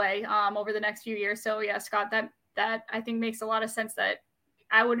along the way over the next few years. So yeah, Scott, that I think makes a lot of sense. That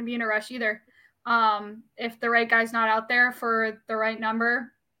I wouldn't be in a rush either. If the right guy's not out there for the right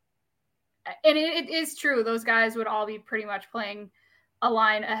number, and it is true, those guys would all be pretty much playing a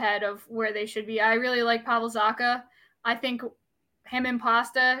line ahead of where they should be. I really like Pavel Zacha. I think him and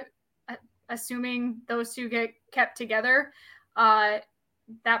Pasta, assuming those two get kept together,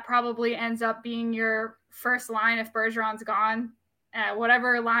 that probably ends up being your first line if Bergeron's gone.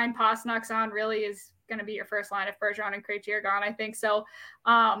 Whatever line Pastrnak's on really is going to be your first line if Bergeron and Krejci are gone, I think. So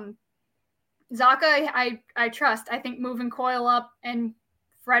Zacha, I trust. I think moving Coyle up and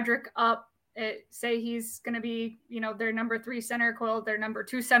Frederick up, say he's going to be, their number 3 center, Coyle their number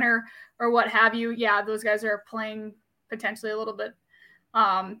 2 center, or what have you. Yeah, those guys are playing potentially a little bit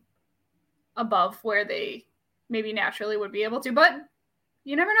above where they maybe naturally would be able to, but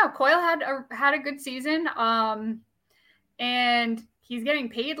you never know. Coyle had a good season, and he's getting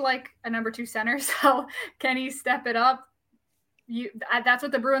paid like a number 2 center. So can he step it up? That's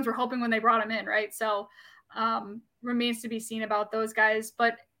what the Bruins were hoping when they brought him in, right? So remains to be seen about those guys.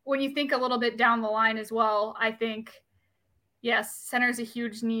 But when you think a little bit down the line as well, I think, yes, center is a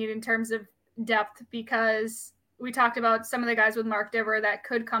huge need in terms of depth, because we talked about some of the guys with Mark Divver that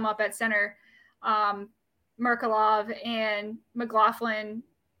could come up at center. Merkulov and McLaughlin,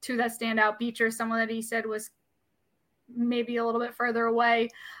 two that stand out. Beecher, someone that he said was maybe a little bit further away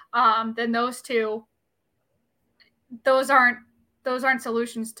than those two. Those aren't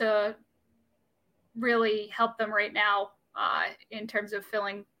solutions to really help them right now in terms of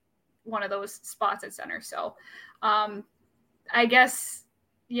filling one of those spots at center. So I guess,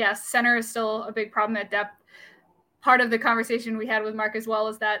 yes, center is still a big problem at depth. Part of the conversation we had with Mark as well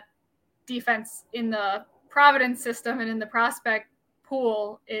is that defense in the Providence system and in the prospect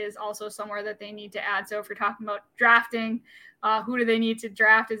pool is also somewhere that they need to add. So if you're talking about drafting, who do they need to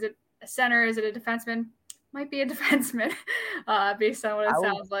draft? Is it a center? Is it a defenseman? Might be a defenseman based on what it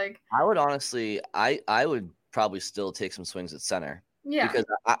sounds like. I would honestly, I would probably still take some swings at center. Yeah. Because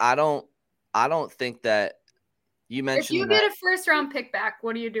I don't think that you mentioned. If you get a first round pick back,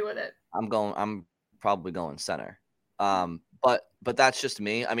 what do you do with it? I'm probably going center. But that's just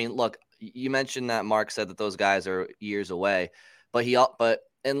me. I mean, look, you mentioned that Mark said that those guys are years away, but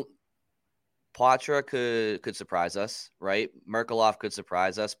Poitras could surprise us, right? Merkulov could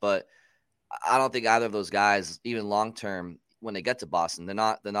surprise us, but I don't think either of those guys, even long term, when they get to Boston, they're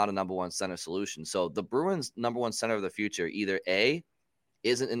not a number 1 center solution. So the Bruins' number 1 center of the future either A,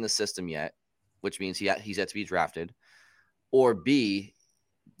 isn't in the system yet, which means he's yet to be drafted, or B,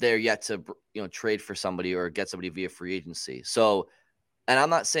 they're yet to trade for somebody or get somebody via free agency. So, and I'm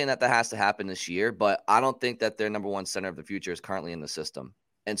not saying that has to happen this year, but I don't think that their number 1 center of the future is currently in the system.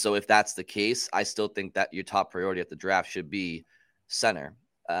 And so if that's the case, I still think that your top priority at the draft should be center.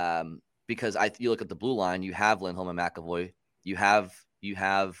 Because you look at the blue line, you have Lindholm and McAvoy, you have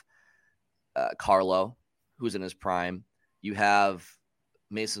Carlo, who's in his prime, you have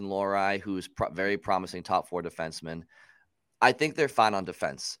Mason Lohrei, who's very promising top 4 defenseman. I think they're fine on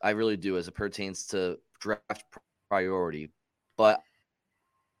defense. I really do, as it pertains to draft priority. But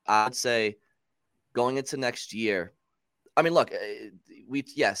I would say going into next year, I mean, look,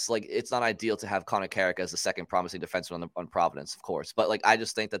 it's not ideal to have Connor Carrick as the second promising defenseman on Providence, of course. But I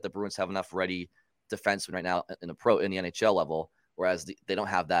just think that the Bruins have enough ready defensemen right now in the NHL level, whereas they don't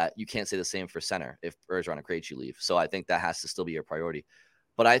have that. You can't say the same for center if Bergeron and Krejci leave. So I think that has to still be your priority.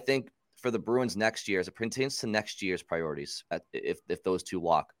 But I think for the Bruins next year, as it pertains to next year's priorities, if those two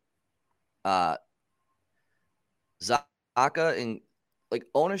walk, Zacha and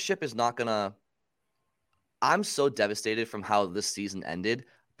ownership is not gonna. I'm so devastated from how this season ended.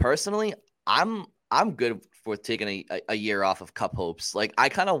 Personally, I'm good for taking a year off of cup hopes. I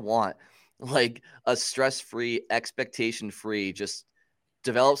kind of want a stress-free, expectation-free, just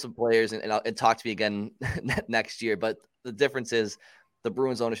develop some players and talk to me again next year. But the difference is The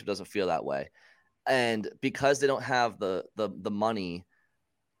Bruins ownership doesn't feel that way. And because they don't have the money,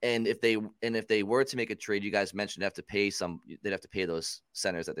 and if they were to make a trade, you guys mentioned they'd have to pay those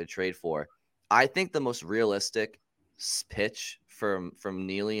centers that they trade for. I think the most realistic pitch from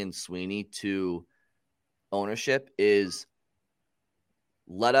Neely and Sweeney to ownership is,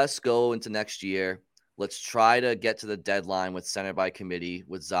 let us go into next year. Let's try to get to the deadline with center by committee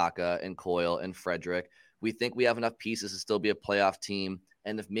with Zacha and Coyle and Frederick. We think we have enough pieces to still be a playoff team.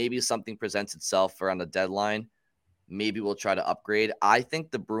 And if maybe something presents itself around the deadline, maybe we'll try to upgrade. I think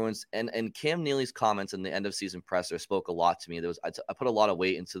the Bruins and Cam Neely's comments in the end of season presser spoke a lot to me. I put a lot of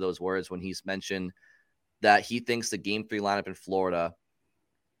weight into those words when he's mentioned that he thinks the Game 3 lineup in Florida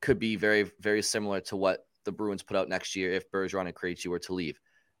could be very, very similar to what the Bruins put out next year if Bergeron and Krejci were to leave.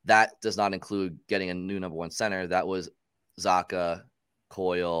 That does not include getting a new number one center. That was Zacha,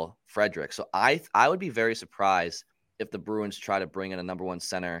 Coyle, Frederick. So I would be very surprised if the Bruins try to bring in a number one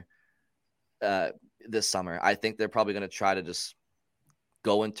center this summer. I think they're probably going to try to just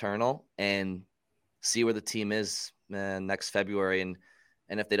go internal and see where the team is next February. And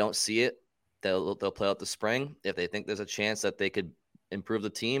if they don't see it, they'll play out the spring. If they think there's a chance that they could improve the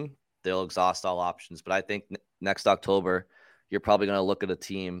team, they'll exhaust all options. But I think next October, you're probably going to look at a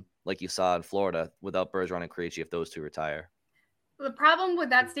team like you saw in Florida without Bergeron and Krejci if those two retire. The problem with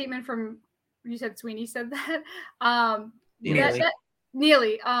that statement from, you said Sweeney said that?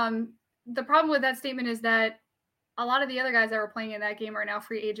 Neely. The problem with that statement is that a lot of the other guys that were playing in that game are now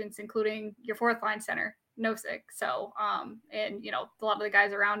free agents, including your fourth line center, Nosek. So, and a lot of the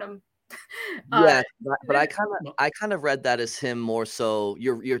guys around him. Yeah, but I kind of read that as him more so.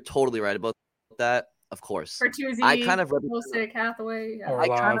 You're totally right about that. Of course, Bertuzzi, I kind of read Nosek, Hathaway. Yeah.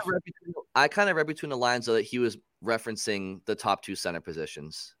 I kind of read between the lines so that he was referencing the top two center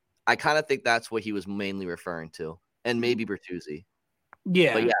positions. I kind of think that's what he was mainly referring to, and maybe Bertuzzi.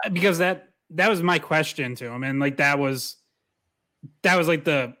 Yeah, because that was my question to him, and like that was like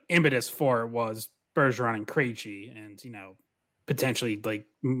the impetus for it was Bergeron and Krejci, and potentially like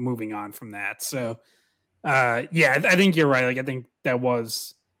moving on from that. So, I think you're right. Like I think that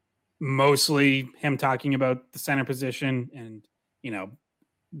was mostly him talking about the center position, and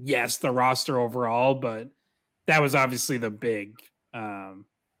yes, the roster overall, but that was obviously the big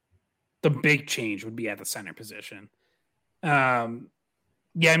change would be at the center position.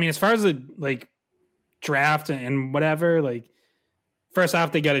 Yeah, I mean, as far as the like draft and whatever, like first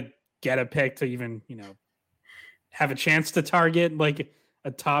off, they got to get a pick to even have a chance to target like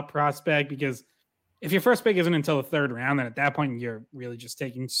a top prospect, because if your first pick isn't until the third round, then at that point you're really just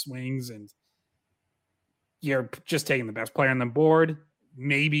taking swings and you're just taking the best player on the board.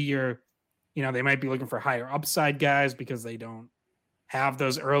 Maybe they might be looking for higher upside guys because they don't have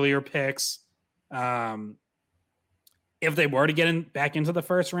those earlier picks. If they were to get back into the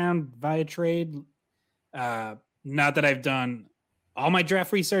first round via trade, not that I've done all my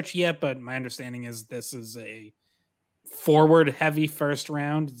draft research yet, but my understanding is this is a forward heavy first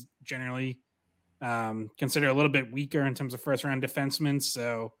round, generally considered a little bit weaker in terms of first round defensemen.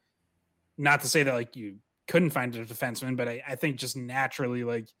 So not to say that like you couldn't find a defenseman, but I think just naturally,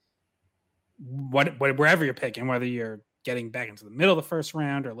 like wherever you're picking, whether you're getting back into the middle of the first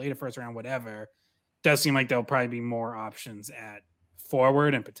round or later first round, whatever, does seem like there'll probably be more options at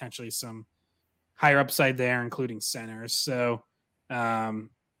forward and potentially some higher upside there, including centers. So, and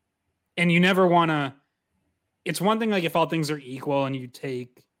you never want to, it's one thing, like if all things are equal and you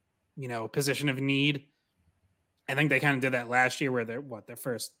take, a position of need. I think they kind of did that last year where their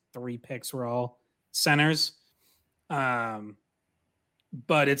first three picks were all centers. But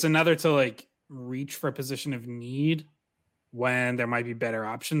it's another to like reach for a position of need when there might be better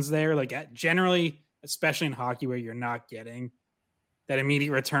options there. Like generally, especially in hockey where you're not getting that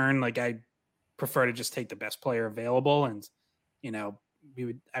immediate return, like I prefer to just take the best player available. And, I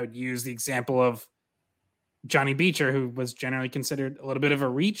would use the example of Johnny Beecher, who was generally considered a little bit of a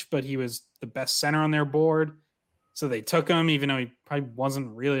reach, but he was the best center on their board. So they took him, even though he probably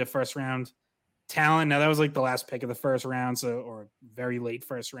wasn't really a first round talent. Now that was like the last pick of the first round, or very late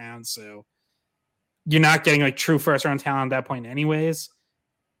first round. So you're not getting like true first round talent at that point anyways.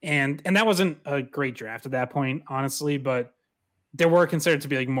 And that wasn't a great draft at that point, honestly, but there were considered to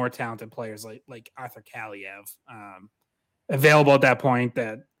be like more talented players like Arthur Kaliev available at that point.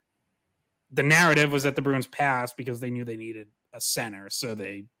 That the narrative was that the Bruins passed because they knew they needed a center. So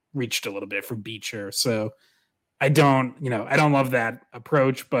they reached a little bit for Beecher. So I don't love that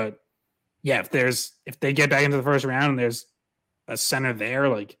approach, but yeah, if they get back into the first round and there's a center there,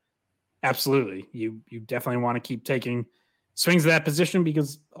 like absolutely, you definitely want to keep taking swings at that position,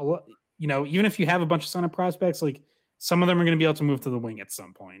 because even if you have a bunch of center prospects, like some of them are going to be able to move to the wing at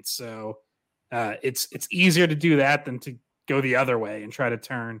some point. So it's easier to do that than to go the other way and try to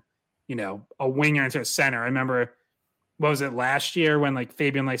turn, a winger into a center. I remember, what was it, last year when like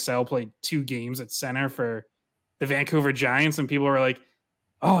Fabian Lysell played 2 games at center for the Vancouver Giants, and people were like,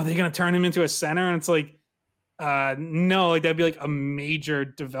 oh, are they going to turn him into a center? And it's like, no, like that'd be like a major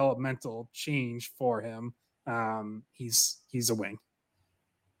developmental change for him. He's a wing.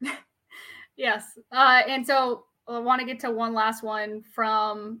 Yes. And so I want to get to one last one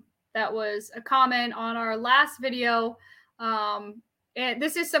that was a comment on our last video. And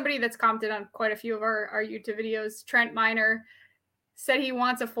this is somebody that's commented on quite a few of our YouTube videos. Trent Miner said he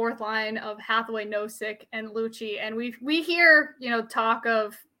wants a 4th line of Hathaway, Nosek, and Lucci. And we hear, talk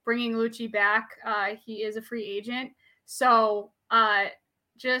of bringing Lucci back. He is a free agent. So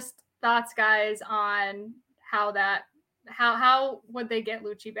just thoughts, guys, on how would they get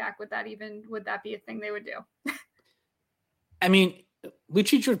Lucci back? Would that be a thing they would do? I mean,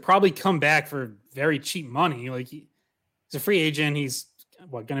 Lucic would probably come back for very cheap money. Like he's a free agent. He's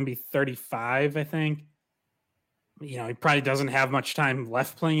going to be 35, I think. He probably doesn't have much time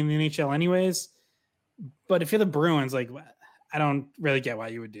left playing in the NHL anyways. But if you're the Bruins, like, I don't really get why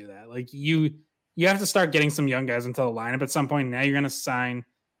you would do that. Like you have to start getting some young guys into the lineup at some point. Now you're going to sign,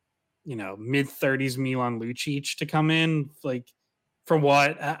 mid-30s Milan Lucic to come in. Like, for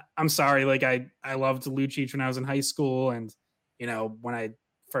what? I'm sorry. Like I loved Lucic when I was in high school, and when I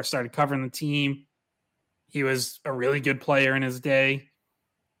first started covering the team, he was a really good player in his day,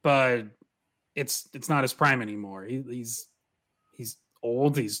 but it's not his prime anymore. He's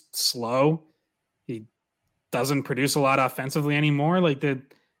old. He's slow. He doesn't produce a lot offensively anymore. Like there's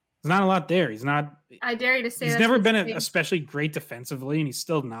not a lot there. He's not. I dare you to say he's never been especially great defensively, and he's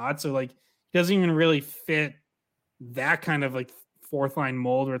still not. So like he doesn't even really fit that kind of like 4th line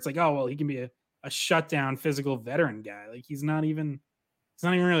mold where it's like, oh well, he can be a shutdown physical veteran guy. Like he's not even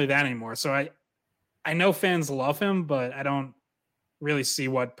really that anymore. So I know fans love him, but I don't really see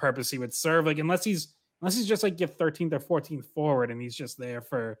what purpose he would serve. Like unless he's just like your 13th or 14th forward and he's just there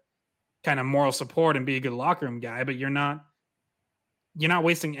for kind of moral support and be a good locker room guy, but you're not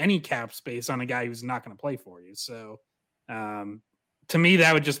wasting any cap space on a guy who's not going to play for you. So to me,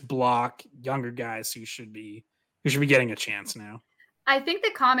 that would just block younger guys who should be getting a chance now. I think the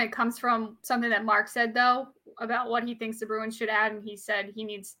comment comes from something that Mark said, though, about what he thinks the Bruins should add. And he said he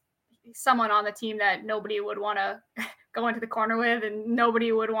needs someone on the team that nobody would want to go into the corner with and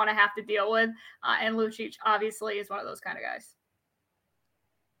nobody would want to have to deal with. And Lucic obviously is one of those kind of guys.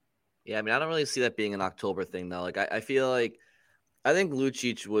 Yeah, I mean, I don't really see that being an October thing, though. Like, I feel like I think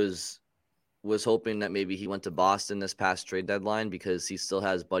Lucic was hoping that maybe he went to Boston this past trade deadline because he still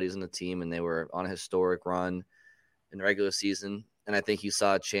has buddies on the team and they were on a historic run in the regular season. And I think he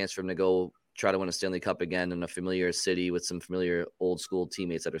saw a chance for him to go try to win a Stanley Cup again in a familiar city with some familiar old school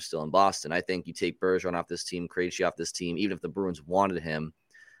teammates that are still in Boston. I think you take Bergeron off this team, Krejci off this team, even if the Bruins wanted him,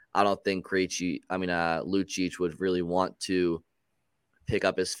 I don't think Lucic would really want to pick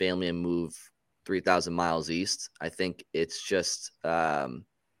up his family and move 3,000 miles east. I think it's just I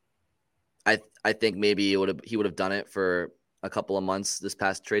think maybe he would have done it for a couple of months this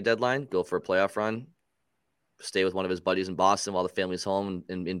past trade deadline, go for a playoff run, stay with one of his buddies in Boston while the family's home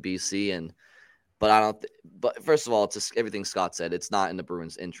in BC. But first of all, it's just everything Scott said. It's not in the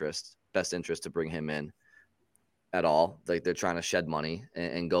Bruins' best interest to bring him in at all. Like they're trying to shed money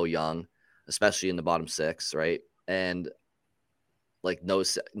and go young, especially in the bottom 6, right? And like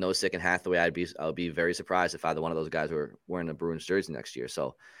Nosek and Hathaway, I would be very surprised if either one of those guys were wearing a Bruins jersey next year.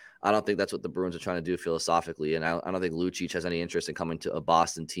 So I don't think that's what the Bruins are trying to do philosophically. And I don't think Lucic has any interest in coming to a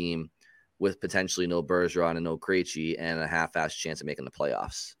Boston team with potentially no Bergeron and no Krejci and a half-assed chance of making the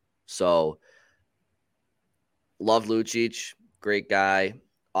playoffs. So love Lucic, great guy,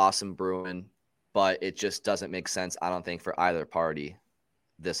 awesome Bruin, but it just doesn't make sense, I don't think, for either party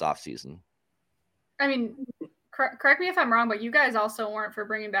this offseason. I mean, correct me if I'm wrong, but you guys also weren't for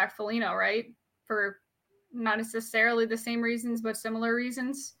bringing back Foligno, right? For not necessarily the same reasons, but similar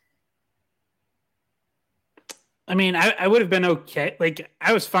reasons. I mean, I would have been okay. Like,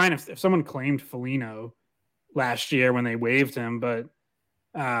 I was fine if someone claimed Foligno last year when they waived him, but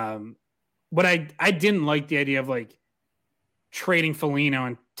I didn't like the idea of like trading Foligno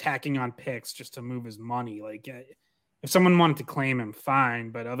and tacking on picks just to move his money. Like, if someone wanted to claim him,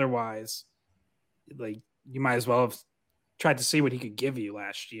 fine, but otherwise, like, you might as well have tried to see what he could give you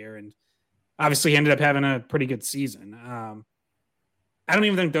last year. And obviously he ended up having a pretty good season. I don't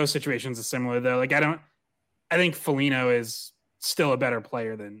even think those situations are similar though. Like I think Foligno is still a better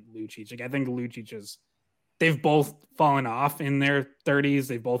player than Lucic. Like I think Lucic they've both fallen off in their 30s.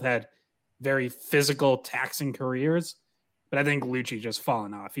 They've both had very physical, taxing careers. But I think Lucic just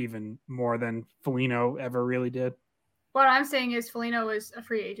fallen off even more than Foligno ever really did. What I'm saying is Foligno is a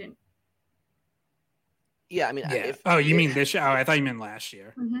free agent. Yeah, I mean, Yeah. You mean this year? Oh, I thought you meant last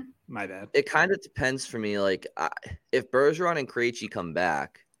year. Mm-hmm. My bad. It kind of depends for me. Like, if Bergeron and Krejci come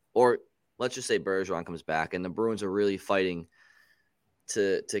back, or let's just say Bergeron comes back, and the Bruins are really fighting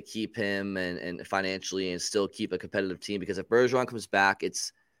to keep him and financially and still keep a competitive team. Because if Bergeron comes back,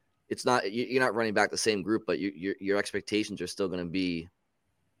 it's not you're not running back the same group, but your expectations are still going to be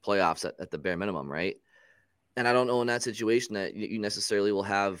playoffs at the bare minimum, right? And I don't know in that situation that you necessarily will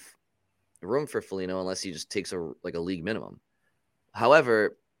have room for Foligno unless he just takes a league minimum.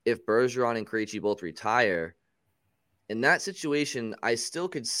 However, if Bergeron and Krejci both retire, in that situation, I still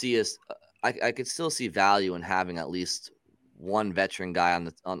could see I could still see value in having at least one veteran guy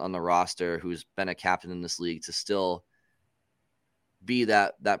on the roster who's been a captain in this league to still be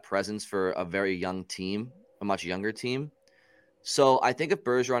that presence for a very young team, a much younger team. So I think if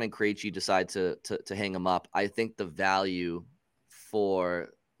Bergeron and Krejci decide to hang him up, I think the value for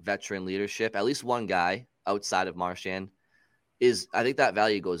veteran leadership, at least one guy outside of Marchand, I think that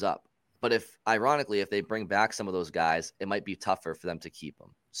value goes up. But ironically, if they bring back some of those guys, it might be tougher for them to keep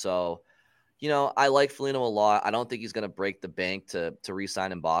them. So, I like Foligno a lot. I don't think he's going to break the bank to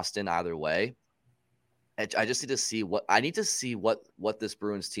re-sign in Boston either way. I just need to see what this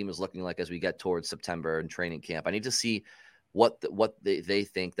Bruins team is looking like as we get towards September and training camp. I need to see what they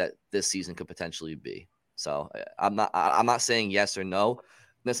think that this season could potentially be. So I'm not saying yes or no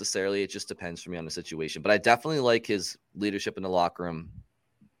necessarily. It just depends for me on the situation. But I definitely like his leadership in the locker room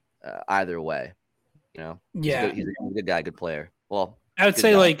either way. Yeah, he's a good guy, good player. Well, I would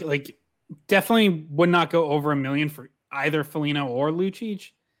say guy. like definitely would not go over $1 million for either Foligno or Lucic.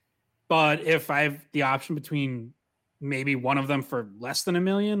 But if I have the option between maybe one of them for less than $1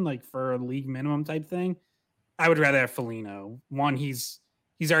 million, like for a league minimum type thing, I would rather have Foligno. One, he's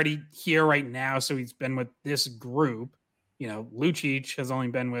already here right now, so he's been with this group. Lucic has only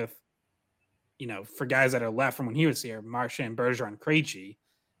been with, for guys that are left from when he was here, Marchand, Bergeron, Krejci.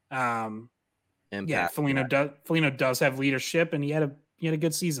 Foligno does have leadership, and he had a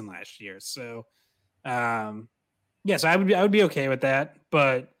good season last year. So, so I would be okay with that.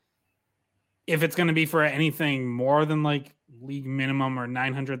 But if it's going to be for anything more than like league minimum or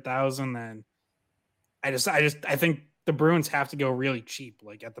 900,000, then I think the Bruins have to go really cheap,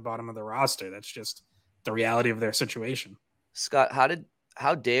 like at the bottom of the roster. That's just the reality of their situation. Scott,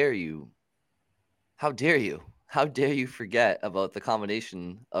 how dare you forget about the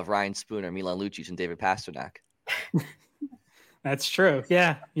combination of Ryan Spooner, Milan Lucic, and David Pastrnak? That's true.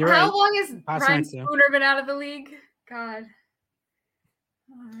 Yeah, you're right. How long has Ryan Spooner been out of the league? God.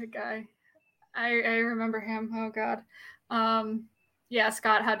 Oh, that guy. I remember him. Oh, God. Yeah,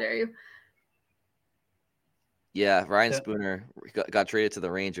 Scott, how dare you? Yeah, Ryan Spooner got traded to the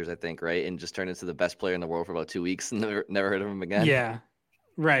Rangers, I think, right? And just turned into the best player in the world for about 2 weeks and never heard of him again. Yeah,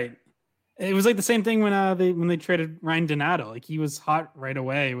 right. It was like the same thing when they traded Ryan Donato. Like he was hot right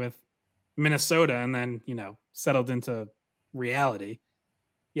away with Minnesota and then, settled into reality.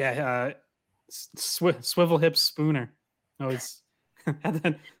 Yeah, swivel hip Spooner. Always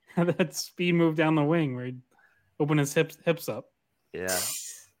had that speed move down the wing where he'd open his hips up. Yeah.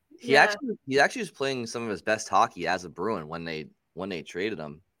 He actually was playing some of his best hockey as a Bruin when they traded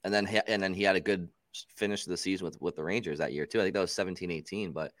him. And then he had a good finish to the season with the Rangers that year too. I think that was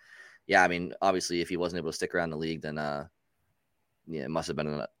 17-18, but yeah, I mean, obviously if he wasn't able to stick around the league, then it must have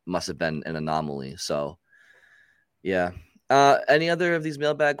been an anomaly. So yeah. Any other of these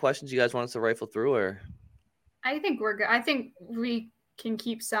mailbag questions you guys want us to rifle through, or? I think we're good. I think we can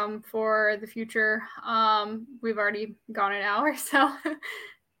keep some for the future. We've already gone an hour, so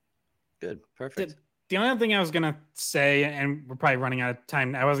good. Perfect. The only thing I was gonna say, and we're probably running out of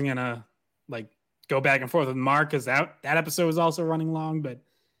time, I wasn't gonna go back and forth with Mark because that episode was also running long, but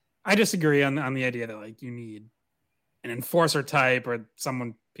I disagree on the idea that you need an enforcer type or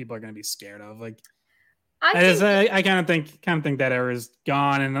someone people are gonna be scared of. I kind of think that era is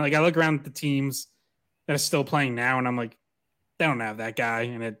gone, and I look around at the teams that are still playing now, and I'm like, they don't have that guy,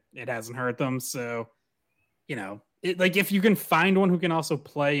 and it hasn't hurt them. So, if you can find one who can also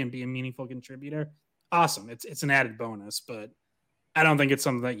play and be a meaningful contributor, awesome. It's an added bonus, but I don't think it's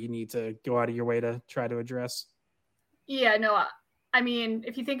something that you need to go out of your way to try to address. Yeah, no. I mean,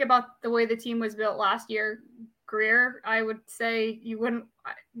 if you think about the way the team was built last year, Greer, I would say he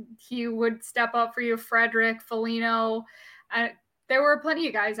would step up for you. Frederick, Foligno. There were plenty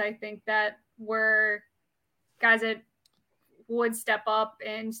of guys, I think, that were guys that would step up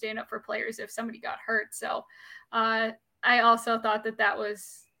and stand up for players if somebody got hurt. So I also thought that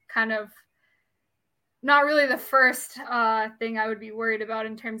was kind of not really the first thing I would be worried about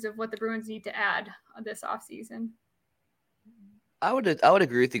in terms of what the Bruins need to add this offseason. I would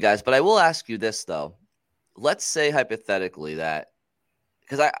agree with you guys, but I will ask you this though. Let's say hypothetically that,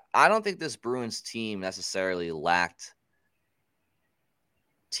 because I don't think this Bruins team necessarily lacked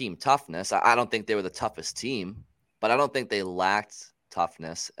team toughness. I don't think they were the toughest team, but I don't think they lacked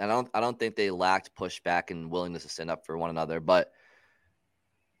toughness, and I don't think they lacked pushback and willingness to stand up for one another. But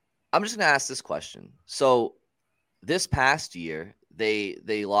I'm just going to ask this question. So this past year,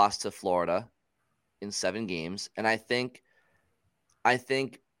 they lost to Florida in 7 games, and I think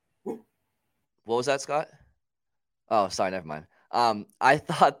what was that, Scott? Oh, sorry, never mind. I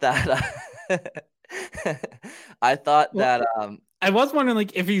thought that I was wondering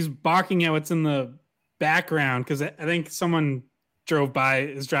like if he's barking at what's in the background, because I think someone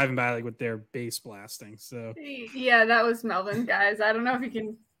is driving by like with their bass blasting. So yeah, that was Melvin, guys. I don't know if you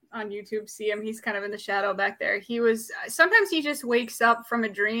can on YouTube see him. He's kind of in the shadow back there. Sometimes he just wakes up from a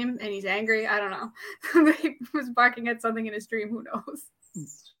dream and he's angry. I don't know. He was barking at something in his dream. Who knows?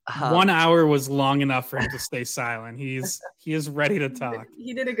 1 hour was long enough for him to stay silent. He is ready to talk.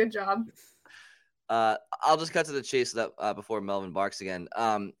 He did a good job. I'll just cut to the chase that before Melvin barks again.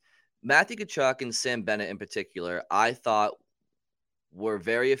 Matthew Tkachuk and Sam Bennett in particular, I thought were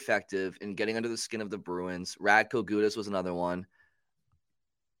very effective in getting under the skin of the Bruins. Radko Gudas was another one.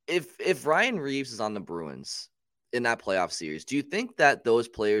 If Ryan Reeves is on the Bruins in that playoff series, do you think that those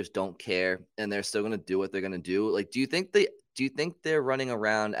players don't care and they're still going to do what they're going to do? Like, do you think they're running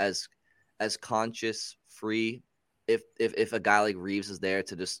around as conscious free if a guy like Reeves is there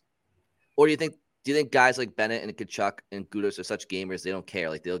to just, or do you think guys like Bennett and Tkachuk and Gudas are such gamers they don't care?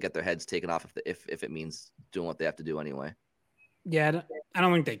 Like they'll get their heads taken off if it means doing what they have to do anyway. Yeah, I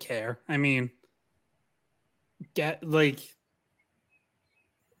don't think they care. I mean,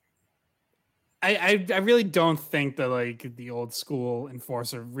 I really don't think that like the old school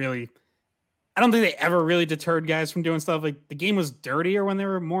enforcer really. I don't think they ever really deterred guys from doing stuff. Like the game was dirtier when there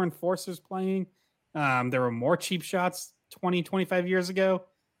were more enforcers playing. There were more cheap shots 20, 25 years ago.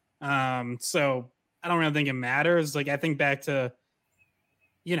 So I don't really think it matters. Like I think back to,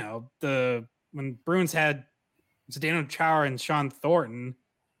 when Bruins had Zdeno Chara and Sean Thornton,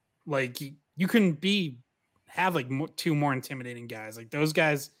 like you couldn't have like 2 more intimidating guys. Like those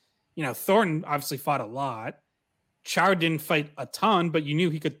guys, Thornton obviously fought a lot. Chara didn't fight a ton, but you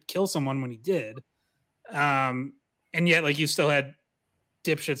knew he could kill someone when he did. And yet, like, you still had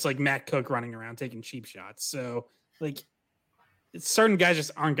dipshits like Matt Cook running around taking cheap shots. So, like, certain guys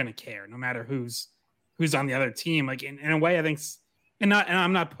just aren't going to care, no matter who's on the other team. Like, in a way, I think, and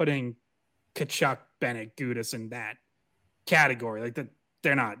I'm not putting Tkachuk, Bennett, Gudas in that category. Like,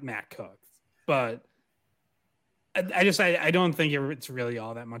 they're not Matt Cook. But I don't think it's really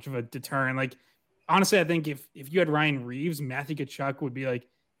all that much of a deterrent. Like, honestly, I think if you had Ryan Reeves, Matthew Tkachuk would be like,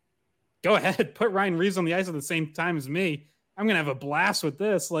 go ahead, put Ryan Reeves on the ice at the same time as me. I'm going to have a blast with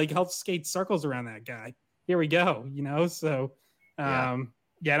this. Like, I'll skate circles around that guy. Here we go, So, I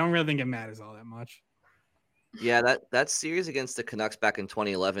don't really think it matters all that much. Yeah, that series against the Canucks back in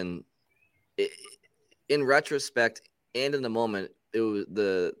 2011, in retrospect and in the moment, it was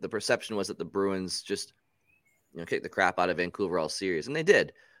the perception was that the Bruins just kicked the crap out of Vancouver all series, and they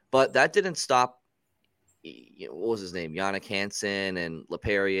did. But that didn't stop. What was his name? Yannick Hansen and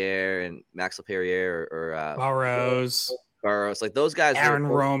LaPerriere and Max LaPerriere or Burrows. Like those guys. Aaron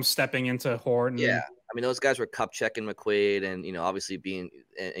Rome stepping into Horton. Yeah, I mean those guys were cup checking McQuaid, and obviously being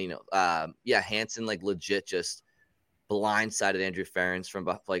Hansen like legit just blindsided Andrew Ference from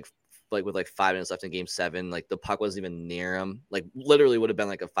like with 5 minutes left in Game 7. Like the puck wasn't even near him. Like literally would have been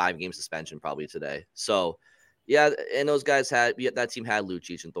like a 5-game suspension probably today. So. Yeah, and those guys that team had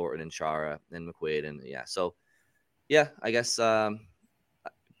Lucic and Thornton and Chara and McQuaid, and so I guess. But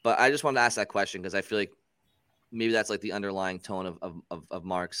I just wanted to ask that question because I feel like maybe that's like the underlying tone of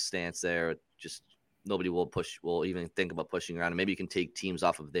Mark's stance there. Just nobody will even think about pushing around, and maybe you can take teams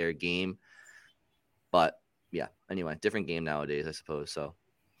off of their game. But yeah, anyway, different game nowadays, I suppose. So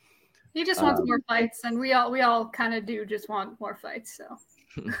he just wants more fights, and we all kind of do just want more fights. So.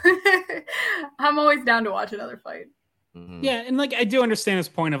 I'm always down to watch another fight. Mm-hmm. Yeah, and like I do understand his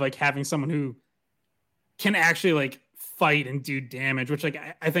point of like having someone who can actually like fight and do damage, which like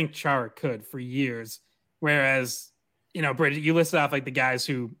I think Chara could for years. Whereas, Bridget, you listed off like the guys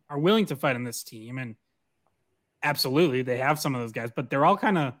who are willing to fight on this team, and absolutely they have some of those guys, but they're all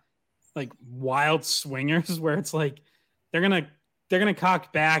kind of like wild swingers where it's like they're gonna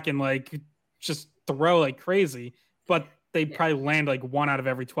cock back and like just throw like crazy, but they probably land like 1 out of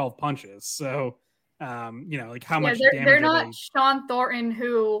every 12 punches. So Like how much damage they're are not they? Sean Thornton,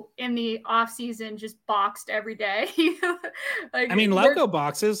 who in the offseason just boxed every day. I mean, Lauko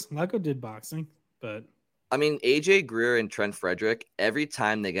boxes. Lauko did boxing, but I mean, AJ Greer and Trent Frederick, every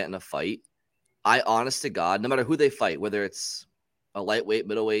time they get in a fight, I honest to God, no matter who they fight, whether it's a lightweight,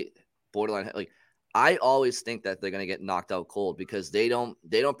 middleweight, borderline, like I always think that they're gonna get knocked out cold because they don't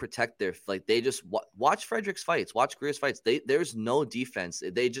protect their they just watch Frederick's fights, watch Greer's fights. There's no defense.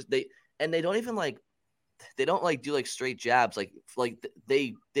 They don't even they don't do straight jabs.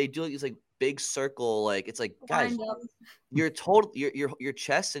 They do these big circle. It's like, guys, your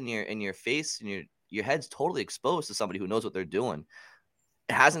chest and your face and your head's totally exposed to somebody who knows what they're doing.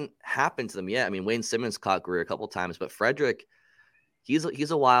 It hasn't happened to them yet. I mean, Wayne Simmons caught Greer a couple of times, but Frederick, he's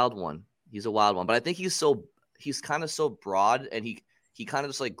a wild one. He's a wild one. But I think he's kind of so broad, and he kind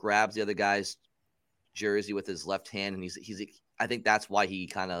of just grabs the other guy's jersey with his left hand, and he's I think that's why he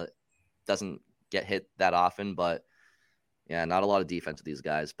kind of doesn't get hit that often. But yeah, not a lot of defense with these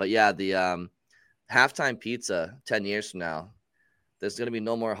guys. But yeah, the halftime pizza 10 years from now, there's going to be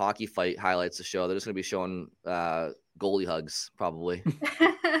no more hockey fight highlights to show. They're just going to be showing goalie hugs, probably.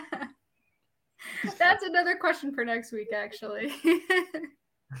 That's another question for next week, actually.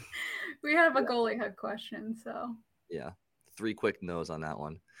 We have a goalie hug question, so. Yeah, 3 quick no's on that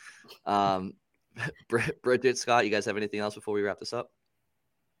one. Bridget, Scott, you guys have anything else before we wrap this up?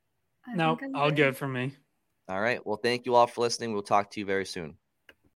 No, all good for me. All right. Well, thank you all for listening. We'll talk to you very soon.